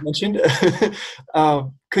 You Yeah, mentioned.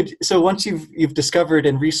 So once you've discovered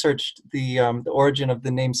and researched the origin of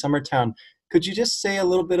the name Summertown, could you just say a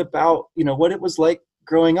little bit about what it was like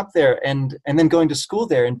growing up there and then going to school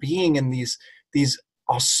there and being in these these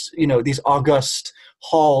august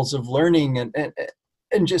halls of learning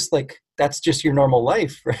and just like that's just your normal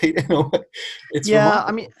life, right? It's yeah.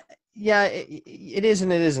 I mean, remarkable. yeah, it is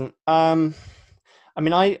and it isn't. I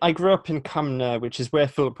mean, I grew up in Cumnor, which is where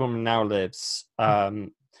Philip Pullman now lives.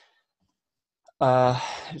 Uh,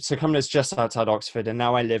 so Cumnor's just outside Oxford, and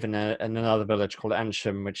now I live in another village called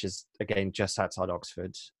Ansham, which is again just outside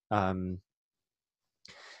Oxford.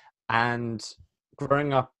 And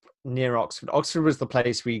growing up near Oxford was the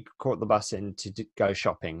place we caught the bus in to go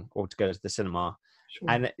shopping or to go to the cinema. Sure.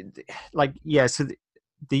 And like, yeah, so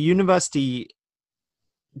the university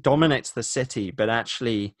dominates the city, but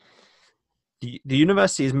actually the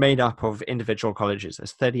university is made up of individual colleges.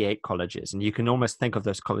 There's 38 colleges, and you can almost think of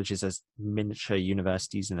those colleges as miniature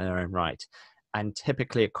universities in their own right. And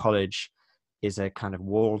typically a college is a kind of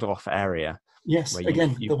walled off area Yes, where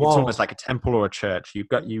again, the it's almost walls. like a temple or a church. You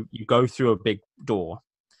go through a big door.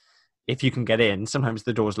 If you can get in, sometimes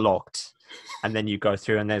the door's locked, and then you go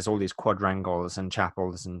through, and there's all these quadrangles and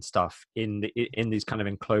chapels and stuff in these kind of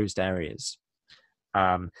enclosed areas.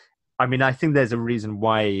 Um, I mean, I think there's a reason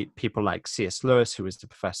why people like C.S. Lewis, who was the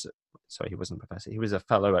professor. Sorry, he wasn't a professor. He was a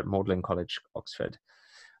fellow at Magdalen College, Oxford.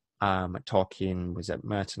 Tolkien was at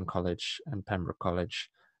Merton College and Pembroke College.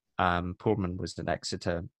 Pullman was at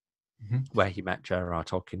Exeter, Mhm. where he met J.R.R.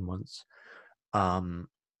 Tolkien once.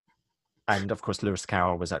 And of course, Lewis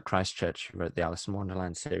Carroll was at Christchurch, who wrote the Alice in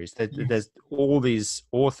Wonderland series. Yes. There's all these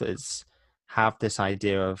authors have this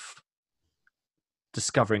idea of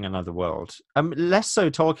discovering another world. Less so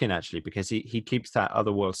Tolkien actually, because he keeps that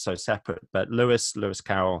other world so separate. But Lewis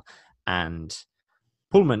Carroll, and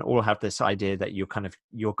Pullman all have this idea that you're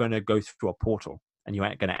going to go through a portal and you're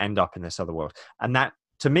going to end up in this other world. And that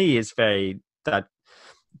to me is that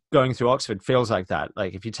going through Oxford feels like that.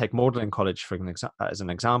 Like if you take Magdalen College as an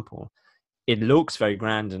example, it looks very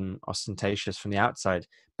grand and ostentatious from the outside,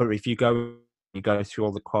 but if you go through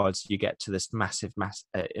all the quads, you get to this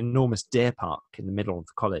enormous deer park in the middle of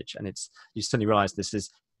the college, and you suddenly realize this is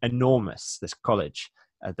enormous. This college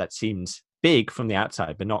that seems big from the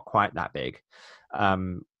outside, but not quite that big. But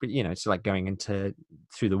it's like going through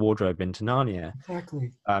the wardrobe into Narnia.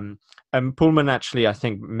 Exactly. And Pullman actually, I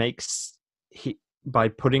think, by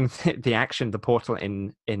putting the portal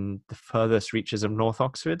in the furthest reaches of North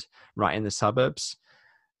Oxford, right in the suburbs,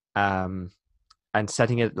 and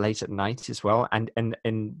setting it late at night as well, and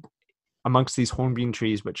amongst these hornbeam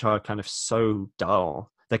trees, which are kind of so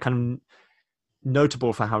dull. They're kind of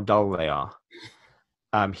notable for how dull they are.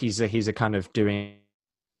 He's a kind of doing.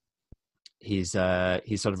 He's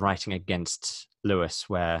sort of writing against Lewis,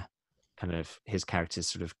 where kind of his characters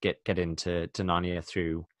sort of get into Narnia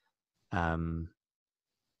through.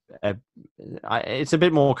 It's a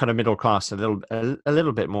bit more kind of middle class, a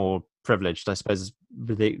little bit more privileged, I suppose,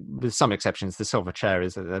 with some exceptions. The silver chair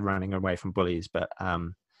is that they're running away from bullies, but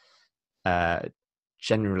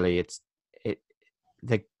generally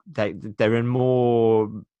they're in more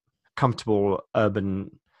comfortable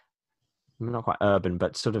urban, not quite urban,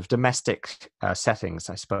 but sort of domestic settings,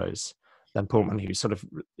 I suppose, than Pullman, who's sort of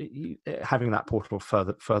having that portal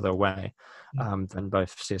further away than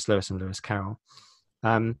both C.S. Lewis and Lewis Carroll.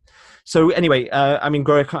 So anyway, I mean,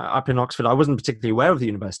 growing up in Oxford, I wasn't particularly aware of the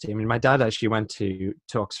university. I mean, my dad actually went to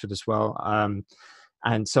Oxford as well.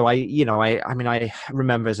 And so I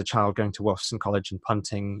remember as a child going to Wolfson College and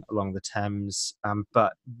punting along the Thames.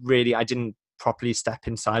 But really, I didn't properly step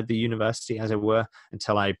inside the university, as it were,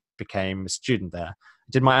 until I became a student there. I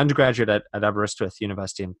did my undergraduate at Aberystwyth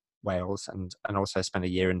University in Wales, and also spent a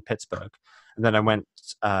year in Pittsburgh. And then I went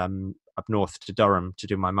up north to Durham to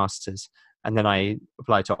do my master's. And then I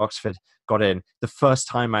applied to Oxford, got in. The first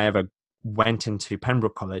time I ever went into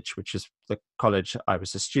Pembroke College, which is the college I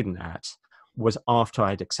was a student at, was after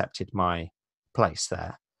I'd accepted my place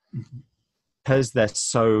there. Because they're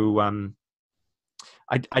so...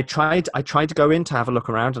 I tried to go in to have a look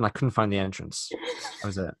around, and I couldn't find the entrance. That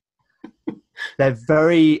was it. They're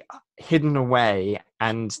very hidden away,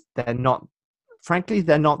 and they're not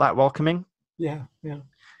that welcoming. Yeah.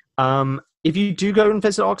 If you do go and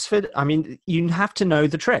visit Oxford, I mean, you have to know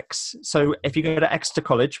the tricks. So if you go to Exeter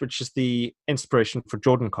College, which is the inspiration for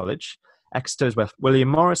Jordan College, Exeter is where William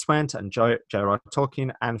Morris went, and J.R.R.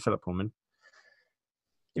 Tolkien and Philip Pullman.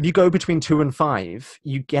 If you go between 2 and 5,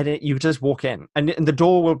 you get it. You just walk in, and the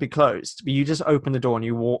door will be closed. But you just open the door and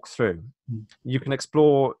you walk through. You can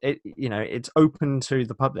explore it. You know, it's open to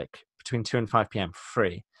the public between 2 and 5 p.m. for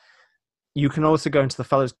free. You can also go into the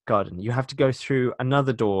Fellows Garden. You have to go through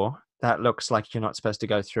another door that looks like you're not supposed to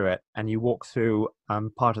go through it, and you walk through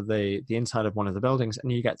part of the inside of one of the buildings, and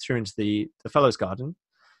you get through into the Fellows Garden.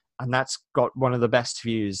 And that's got one of the best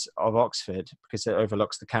views of Oxford because it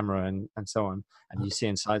overlooks the camera and so on. And you see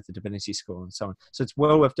inside the Divinity School and so on. So it's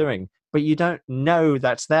well worth doing. But you don't know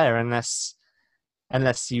that's there unless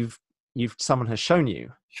someone has shown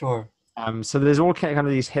you. Sure. So there's all kind of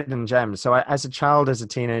these hidden gems. So as a child, as a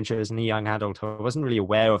teenager, as a young adult, I wasn't really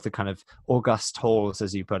aware of the kind of august halls,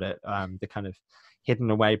 as you put it, the kind of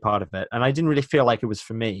hidden away part of it. And I didn't really feel like it was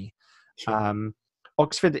for me. Sure.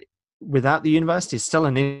 Oxford, without the university, is still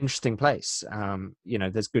an interesting place.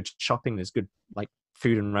 There's good shopping, there's good like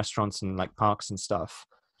food and restaurants and like parks and stuff.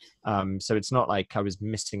 So it's not like I was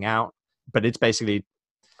missing out, but it's basically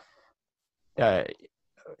I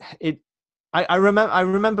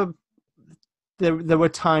remember there were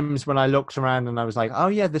times when I looked around and I was like, oh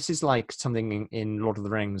yeah, this is like something in Lord of the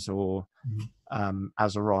Rings or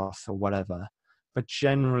Azeroth or whatever. But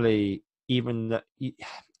generally, even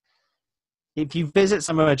if you visit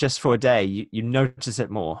somewhere just for a day, you notice it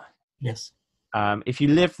more. Yes. If you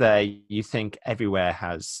live there, you think everywhere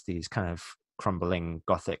has these kind of crumbling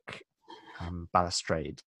Gothic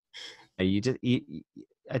balustrade.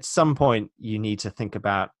 At some point, you need to think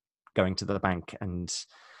about going to the bank and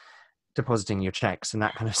depositing your checks and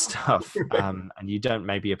that kind of stuff, and you don't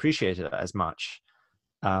maybe appreciate it as much.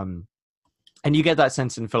 And you get that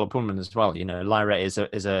sense in Philip Pullman as well. You know, Lyra is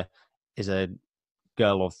a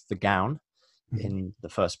girl of the gown in the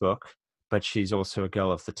first book, but she's also a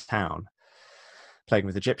girl of the town, playing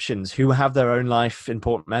with Egyptians who have their own life in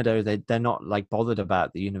Port Meadow. They're not like bothered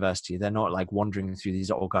about the university. They're not like wandering through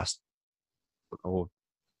these august or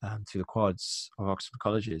through the quads of Oxford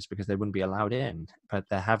colleges because they wouldn't be allowed in, but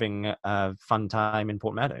they're having a fun time in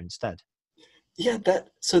Port Meadow instead. Yeah, that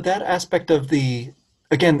aspect of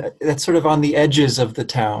that's sort of on the edges of the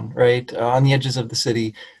town, right? On the edges of the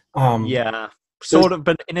city. Yeah, sort of,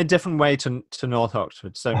 but in a different way to North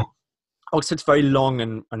Oxford. So Oxford's very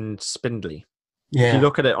long and spindly. Yeah. If you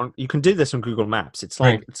look at it you can do this on Google Maps. It's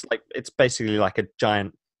like it's basically like a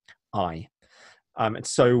giant eye. And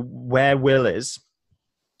so where Will is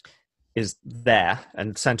there,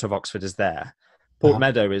 and the centre of Oxford is there. Port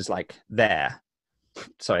Meadow is like there.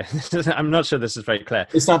 Sorry, I'm not sure this is very clear.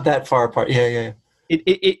 It's not that far apart. Yeah.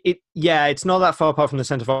 Yeah, it's not that far apart from the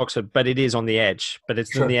centre of Oxford, but it is on the edge. But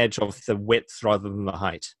it's on Sure. the edge of the width rather than the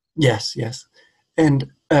height. Yes, yes. And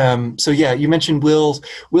so yeah, you mentioned Will's.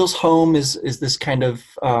 Will's home is this kind of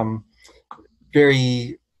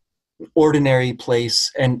very ordinary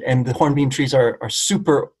place, and the hornbeam trees are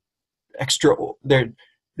super extra.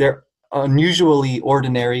 They're unusually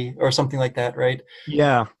ordinary or something like that, right?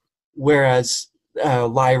 Yeah, Whereas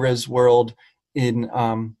Lyra's world in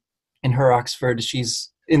her Oxford, she's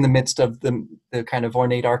in the midst of the kind of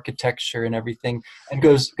ornate architecture and everything, and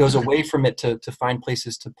goes away from it to find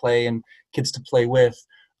places to play and kids to play with.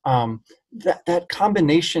 That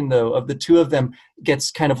combination though of the two of them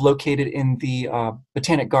gets kind of located in the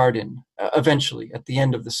Botanic Garden eventually at the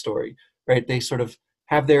end of the story, right? They sort of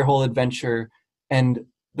have their whole adventure, and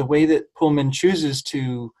the way that Pullman chooses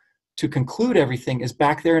to conclude everything is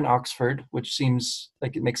back there in Oxford, which seems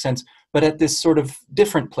like it makes sense, but at this sort of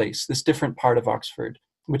different place, this different part of Oxford,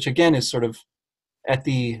 which again is sort of at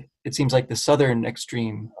it seems like the southern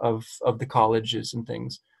extreme of the colleges and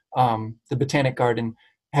things. The Botanic Garden.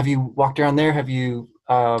 Have you walked around there? Have you?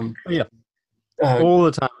 yeah, Uh, all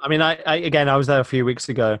the time. I mean, again, I was there a few weeks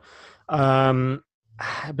ago. Um,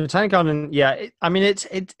 Botanic Garden, yeah. I mean, it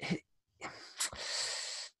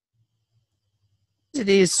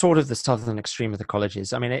is sort of the southern extreme of the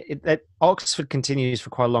colleges. I mean, Oxford continues for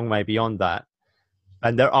quite a long way beyond that,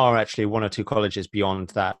 and there are actually one or two colleges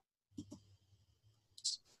beyond that.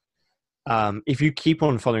 If you keep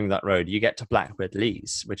on following that road, you get to Blackbird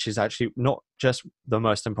Leys, which is actually not just the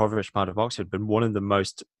most impoverished part of Oxford, but one of the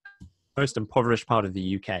most impoverished part of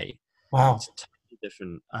the UK. wow. It's totally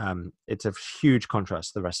different. It's a huge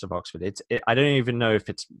contrast to the rest of Oxford. I don't even know if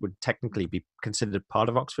it would technically be considered part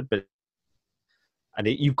of Oxford, but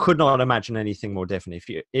you could not imagine anything more different. If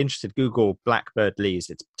you're interested, Google Blackbird Leys.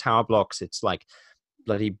 It's tower blocks. It's like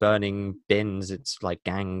bloody burning bins. It's like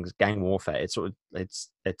gang warfare.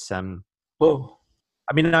 Whoa.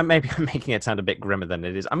 I mean, maybe I'm making it sound a bit grimmer than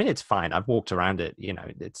it is. I mean, it's fine. I've walked around it.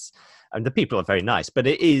 And the people are very nice, but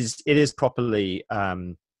it is properly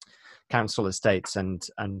council estates and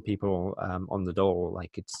people on the dole.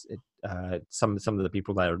 Like some of the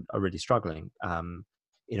people there are really struggling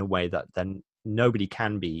in a way that then nobody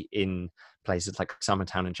can be in places like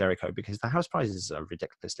Summertown and Jericho because the house prices are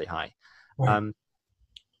ridiculously high. Right.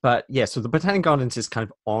 But yeah, so the Botanic Gardens is kind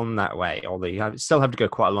of on that way, although you still have to go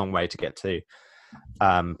quite a long way to get to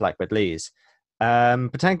Blackbird Leys.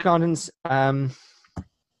 Botanic Gardens,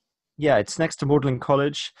 yeah, it's next to Magdalen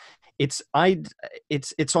College. It's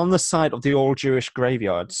on the site of the old Jewish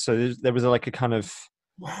graveyard. So there was like a kind of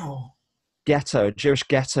Wow. Jewish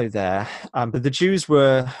ghetto there. But the Jews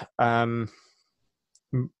were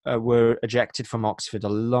ejected from Oxford a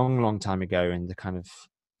long, long time ago in the kind of,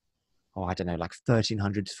 I don't know, like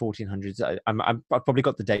 1300s, 1400s. I've probably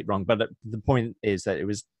got the date wrong, but the point is that it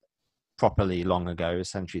was properly long ago,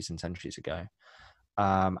 centuries and centuries ago.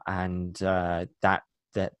 That's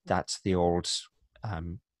the old,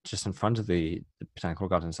 just in front of the Botanical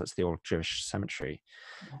Gardens, that's the old Jewish cemetery.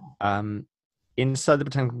 Inside the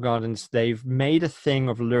Botanical Gardens, they've made a thing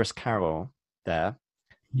of Lewis Carroll there.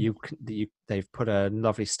 They've put a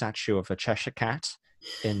lovely statue of a Cheshire cat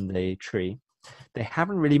in the tree. They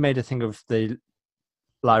haven't really made a thing of the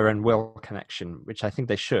Lyra and Will connection, which I think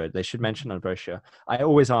they should. They should mention on a brochure. I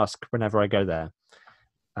always ask whenever I go there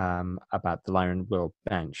about the Lyra and Will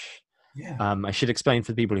bench. Yeah. I should explain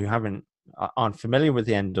for the people who aren't familiar with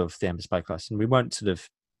the end of the Ember Spyglass, and we won't sort of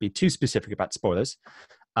be too specific about spoilers,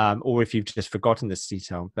 or if you've just forgotten this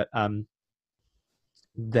detail, but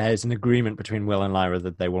there's an agreement between Will and Lyra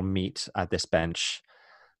that they will meet at this bench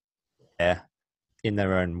in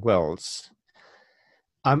their own worlds.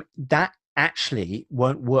 That actually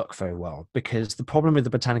won't work very well because the problem with the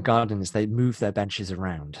Botanic Garden is they move their benches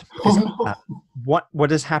around. Because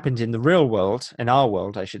what has happened in the real world, in our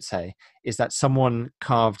world, I should say, is that someone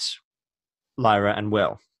carved Lyra and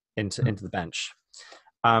Will into the bench.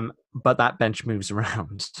 But that bench moves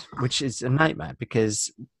around, which is a nightmare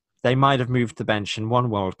because they might have moved the bench in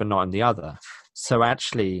one world but not in the other. So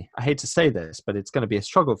actually, I hate to say this, but it's going to be a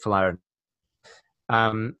struggle for Lyra.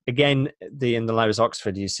 Again, in the Lyra's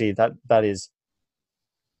Oxford, you see that is,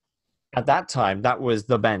 at that time, that was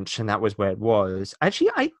the bench and that was where it was.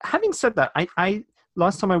 Actually, having said that, I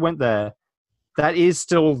last time I went there, that is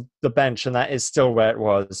still the bench and that is still where it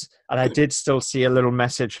was. And I did still see a little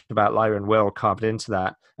message about Lyra and Will carved into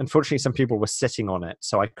that. Unfortunately, some people were sitting on it,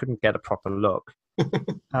 so I couldn't get a proper look.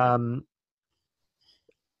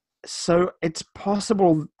 So it's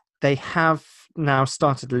possible they have now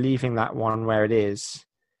started leaving that one where it is.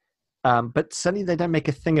 But certainly they don't make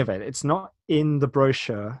a thing of it. It's not in the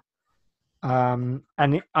brochure. And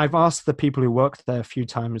I've asked the people who worked there a few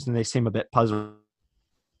times, and they seem a bit puzzled.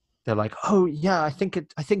 They're like, "Oh yeah, I think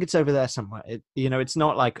it's over there somewhere." It's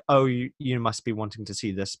not like, "Oh, you must be wanting to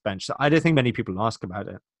see this bench." So I don't think many people ask about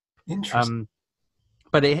it. Interesting. Um,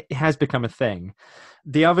 but it has become a thing.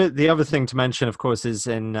 The other thing to mention, of course, is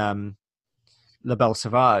in La Belle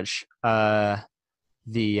Sauvage.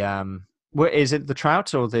 The What is it? The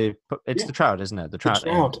trout or the? It's Yeah, the trout, isn't it? The the trout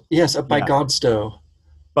inn. Trout. Yes, up by Yeah. Godstow.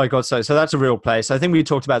 By God, so that's a real place. I think we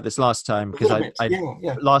talked about this last time A because little I, bit. I Yeah,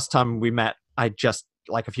 yeah. last time we met, I just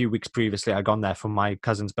like a few weeks previously, I'd gone there for my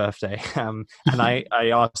cousin's birthday, and I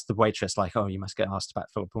asked the waitress like, "Oh, you must get asked about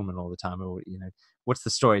Philip Pullman all the time, or what's the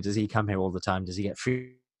story? Does he come here all the time? Does he get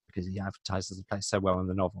free because he advertises the place so well in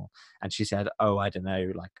the novel?" And she said, "Oh, I don't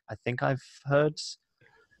know. Like, I think I've heard."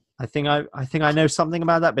 I think I know something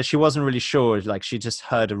about that, but she wasn't really sure. Like she just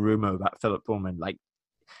heard a rumor about Philip Pullman. Like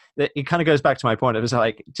it kind of goes back to my point. It was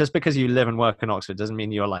like just because you live and work in Oxford doesn't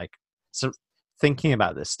mean you're like so thinking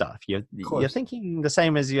about this stuff. Of You're course. thinking the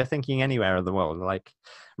same as you're thinking anywhere in the world. Like,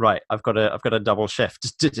 right, I've got a double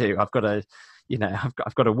shift to do. I've got to,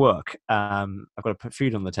 I've got to work. I've got to put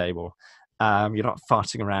food on the table. You're not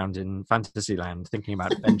farting around in Fantasyland thinking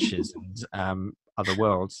about benches and other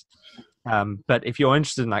worlds. But if you're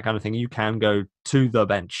interested in that kind of thing, you can go to the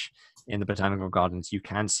bench in the botanical gardens. You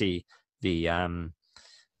can see the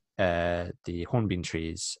hornbeam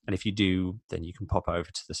trees, and if you do, then you can pop over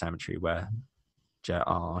to the cemetery where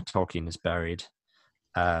J.R.R. Tolkien is buried,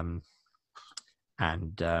 um,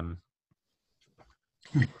 and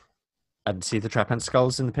and see the Trapant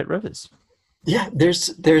skulls in the Pit Rivers. Yeah,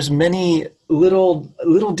 there's many little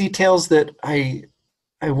details that I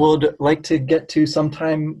would like to get to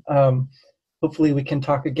sometime. Hopefully, we can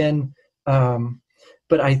talk again.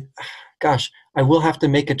 But gosh, I will have to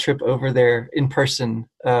make a trip over there in person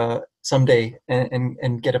someday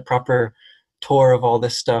and get a proper tour of all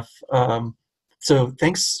this stuff. So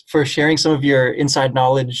thanks for sharing some of your inside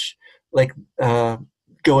knowledge, like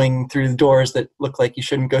going through the doors that look like you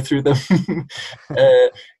shouldn't go through them, uh,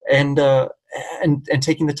 and and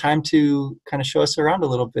taking the time to kind of show us around a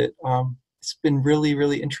little bit. It's been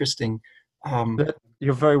really interesting. Um,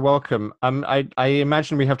 You're very welcome. I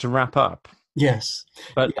imagine we have to wrap up, yes,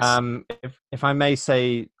 but yes, if I may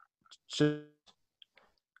say, can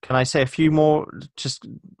I say a few more just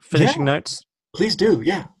yeah. finishing notes? Please do.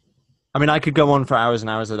 Yeah, I mean, I could go on for hours and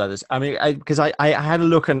hours about this. I mean, because I had a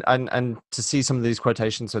look and to see some of these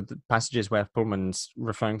quotations of the passages where Pullman's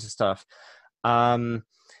referring to stuff. Um,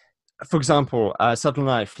 for example, subtle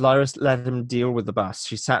knife. Lyra let him deal with the bus.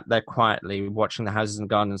 She sat there quietly, watching the houses and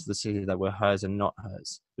gardens of the city that were hers and not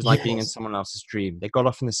hers. It was like being in yes, someone else's dream. They got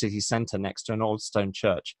off in the city centre next to an old stone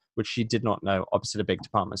church, which she did not know, opposite a big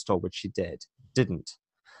department store, which she didn't.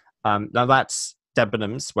 Now that's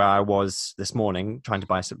Debenhams, where I was this morning trying to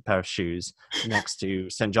buy some pair of shoes next to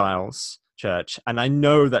St. Giles Church, and I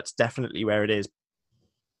know that's definitely where it is.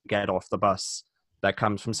 Get off the bus that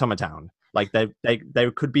comes from Summertown. Like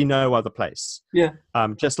there could be no other place. yeah,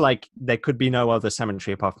 Just like there could be no other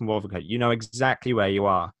cemetery apart from Wolvercote. You know exactly where you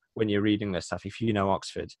are when you're reading this stuff. If you know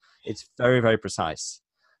Oxford, it's very precise.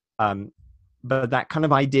 Um, but that kind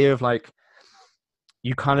of idea of like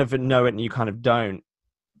you kind of know it and you kind of don't,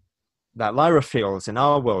 that Lyra feels in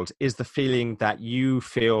our world is the feeling that you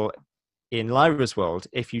feel in Lyra's world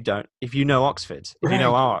if you know Oxford, if you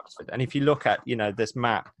know right. our Oxford. And if you look at, this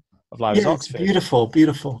map of Lyra's Yeah, it's Oxford,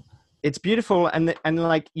 beautiful. it's beautiful. And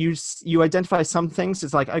like you identify some things.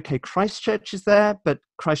 It's like, okay, Christchurch is there, but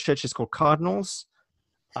Christchurch is called Cardinals,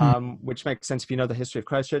 Hmm. which makes sense if you know the history of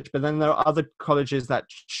Christchurch. But then there are other colleges that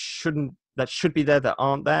should be there that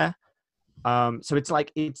aren't there. So it's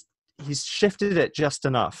like he's shifted it just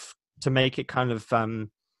enough to make it kind of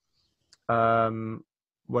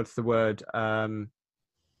what's the word uh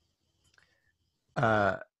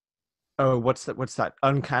what's that,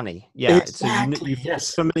 uncanny. Yeah, Exactly. it's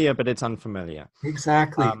Yes, familiar but it's unfamiliar.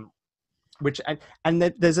 exactly. um which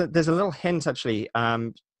there's a little hint actually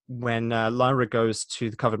when Lyra goes to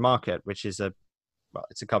the covered market, which is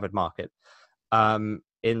it's a covered market,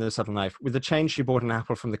 in the Subtle Knife. With the change, she bought an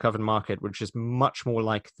apple from the covered market, which is much more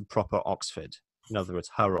like the proper Oxford. In other words,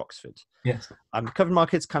 her Oxford. Yes. The covered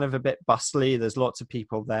market's kind of a bit bustly. There's lots of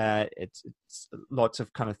people there. It's lots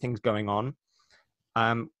of kind of things going on.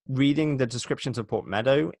 Reading the descriptions of Port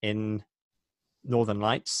Meadow in Northern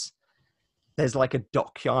Lights, there's like a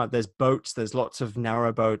dockyard. There's boats. There's lots of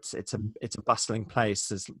narrow boats. It's a bustling place.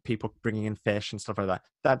 There's people bringing in fish and stuff like that.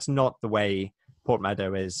 That's not the way Port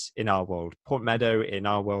Meadow is in our world. Port Meadow in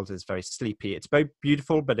our world is very sleepy. It's very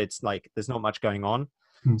beautiful, but it's like there's not much going on.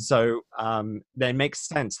 Hmm. So it makes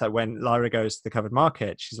sense that when Lyra goes to the covered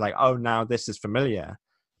market, she's like, oh, now this is familiar.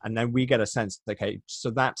 And then we get a sense, okay, so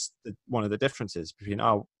that's one of the differences between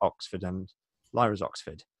our Oxford and Lyra's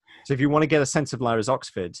Oxford. So if you want to get a sense of Lyra's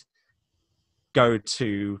Oxford, go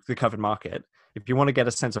to the covered market. If you want to get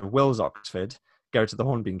a sense of Will's Oxford, go to the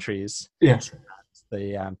hornbeam trees, Yes.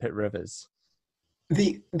 the Pitt Rivers.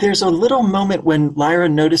 There's a little moment when Lyra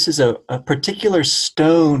notices a particular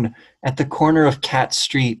stone at the corner of Cat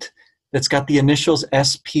Street that's got the initials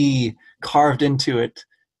SP carved into it.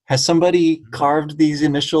 Has somebody carved these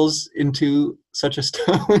initials into such a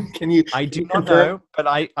stone? Can you I do not confirm? know, but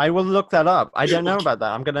I will look that up. I don't know about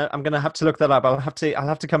that. I'm gonna have to look that up. I'll have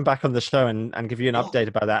to come back on the show and give you an update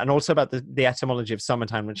about that, and also about the etymology of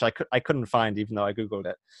summertime, which I couldn't find even though I googled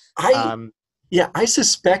it. I Um, Yeah, I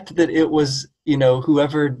suspect that it was,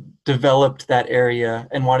 whoever developed that area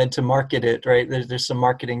and wanted to market it, right? There's some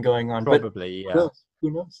marketing going on, but Probably, who yeah, knows?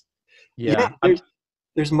 Who knows? Yeah, yeah,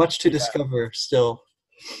 there's much to yeah. discover still.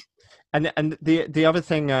 And the other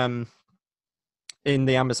thing in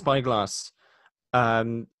the amber spyglass,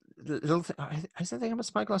 the little thing, is that the amber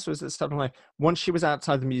spyglass, or is it something like once she was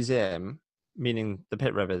outside the museum, meaning the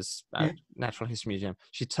Pitt Rivers Yeah, Natural History Museum,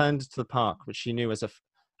 she turned to the park, which she knew as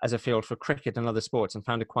a field for cricket and other sports, and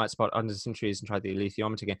found a quiet spot under some trees and tried the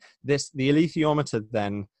alethiometer again. The alethiometer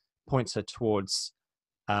then points her towards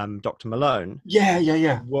Dr. Malone, yeah, yeah,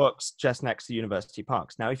 yeah. works just next to University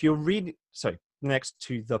Parks. Now, if you're next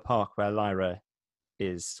to the park where Lyra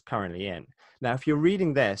is currently in. Now, if you're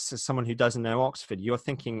reading this as someone who doesn't know Oxford, you're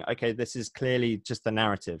thinking, okay, this is clearly just the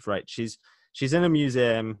narrative, right? She's in a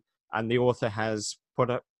museum, and the author has put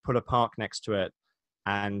a park next to it,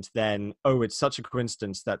 and then, oh, it's such a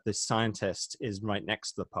coincidence that this scientist is right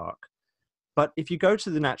next to the park. But if you go to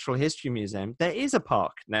the Natural History Museum, there is a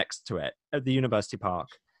park next to it at the University Park.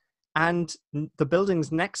 And the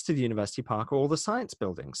buildings next to the University Park are all the science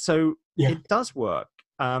buildings. So Yeah. it does work.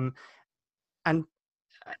 And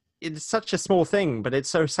it's such a small thing, but it's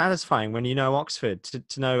so satisfying when you know Oxford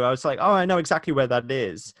to know. I was like, oh, I know exactly where that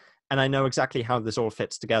is. And I know exactly how this all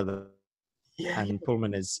fits together. Yeah, And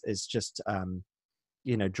Pullman is just,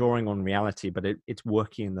 drawing on reality, but it's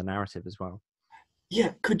working in the narrative as well.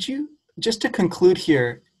 yeah. Could you, just to conclude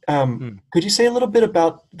here, Hmm. could you say a little bit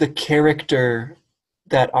about the character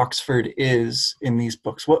that Oxford is in these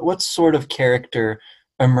books? What sort of character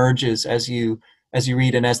emerges as you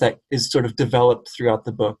read, and as that is sort of developed throughout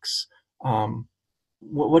the books?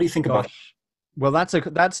 What do you think about it? Gosh. Well,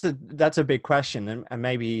 that's a big question, and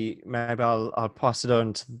maybe I'll pass it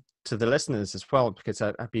on to the listeners as well, because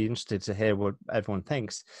I'd be interested to hear what everyone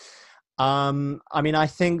thinks. I mean, I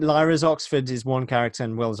think Lyra's Oxford is one character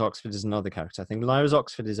and Will's Oxford is another character. I think Lyra's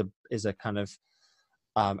Oxford is a kind of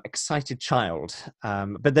excited child,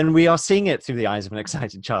 but then we are seeing it through the eyes of an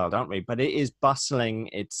excited child, aren't we? But it is bustling,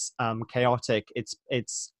 it's chaotic,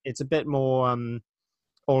 it's a bit more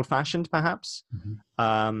old-fashioned, perhaps. Mhm.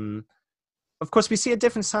 Um, of course, we see a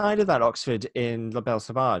different side of that Oxford in La Belle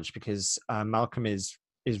Sauvage, because Malcolm is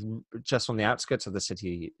just on the outskirts of the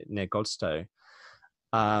city near Godstow,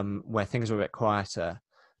 where things are a bit quieter.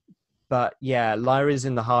 But yeah, Lyra's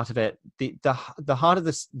in the heart of it. The heart of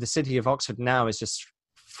the city of Oxford now is just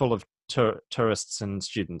full of tourists and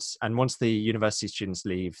students. And once the university students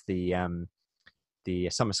leave, the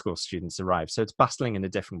summer school students arrive. So it's bustling in a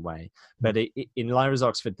different way. But in Lyra's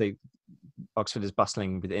Oxford, Oxford is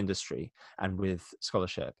bustling with industry and with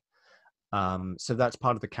scholarship. So that's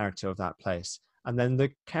part of the character of that place. And then the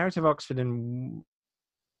character of Oxford in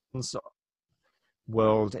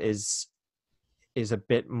world is a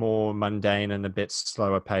bit more mundane and a bit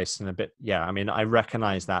slower paced and a bit, yeah. I mean, I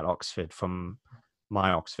recognize that Oxford from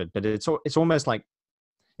my Oxford, but it's almost like,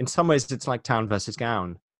 in some ways, it's like town versus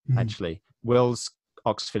gown. Mhm. Actually, Will's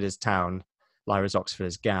Oxford is town, Lyra's Oxford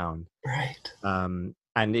is gown. Right.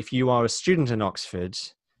 And if you are a student in Oxford,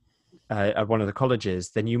 at one of the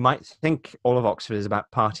colleges, then you might think all of Oxford is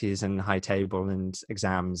about parties and high table and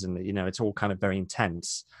exams, and it's all kind of very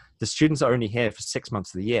intense. The students are only here for 6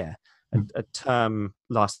 months of the year. A term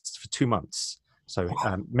lasts for 2 months. So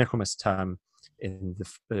Michaelmas term in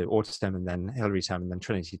the autumn, and then Hilary term, and then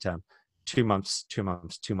Trinity term. 2 months, 2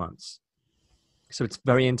 months, 2 months. So it's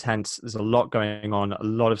very intense. There's a lot going on, a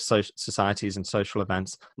lot of societies and social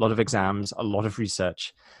events, a lot of exams, a lot of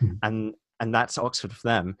research, Mhm. and that's Oxford for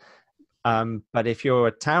them. But if you're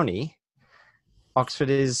a townie, Oxford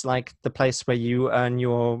is like the place where you earn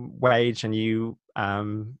your wage and you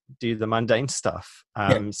do the mundane stuff.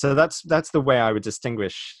 Yeah, So that's the way I would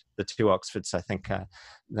distinguish the two Oxfords. I think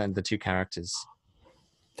then the two characters,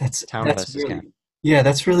 that's town that's versus really gown. yeah,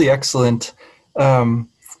 that's really excellent. Um,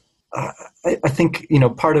 uh, I think,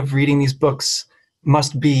 part of reading these books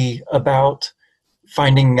must be about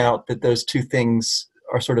finding out that those two things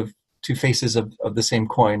are sort of two faces of the same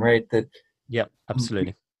coin, right? That Yep,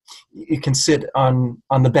 absolutely. you can sit on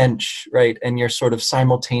the bench, right, and you're sort of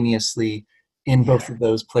simultaneously in Yeah. both of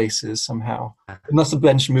those places somehow, unless the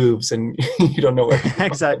bench moves and you don't know where to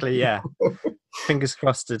Exactly. Yeah. go. Fingers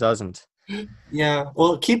crossed it doesn't. Yeah,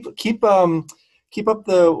 well, keep up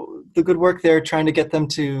the good work there, trying to get them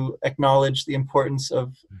to acknowledge the importance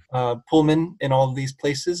of Pullman in all of these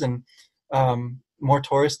places, and more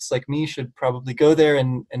tourists like me should probably go there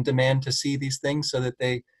and demand to see these things so that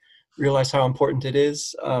they realize how important it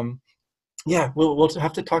is. Yeah, we'll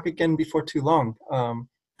have to talk again before too long.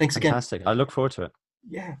 Thanks again. Fantastic. I look forward to it.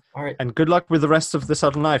 Yeah, all right. And good luck with the rest of the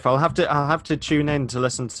Southern Life. I'll have to tune in to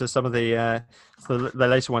listen to some of the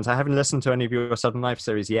later ones. I haven't listened to any of your Southern Life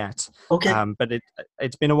series yet, Okay, but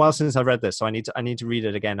it's been a while since I read this, so I need to read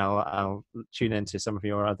it again. I'll tune into some of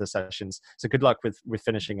your other sessions. So good luck with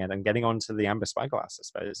finishing it and getting on to the Amber Spyglass. I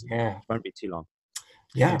suppose yeah, it won't be too long.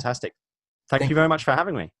 yeah. Fantastic. Thank Thank you very much for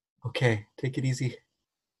having me. Okay, take it easy.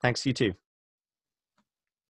 Thanks, you too.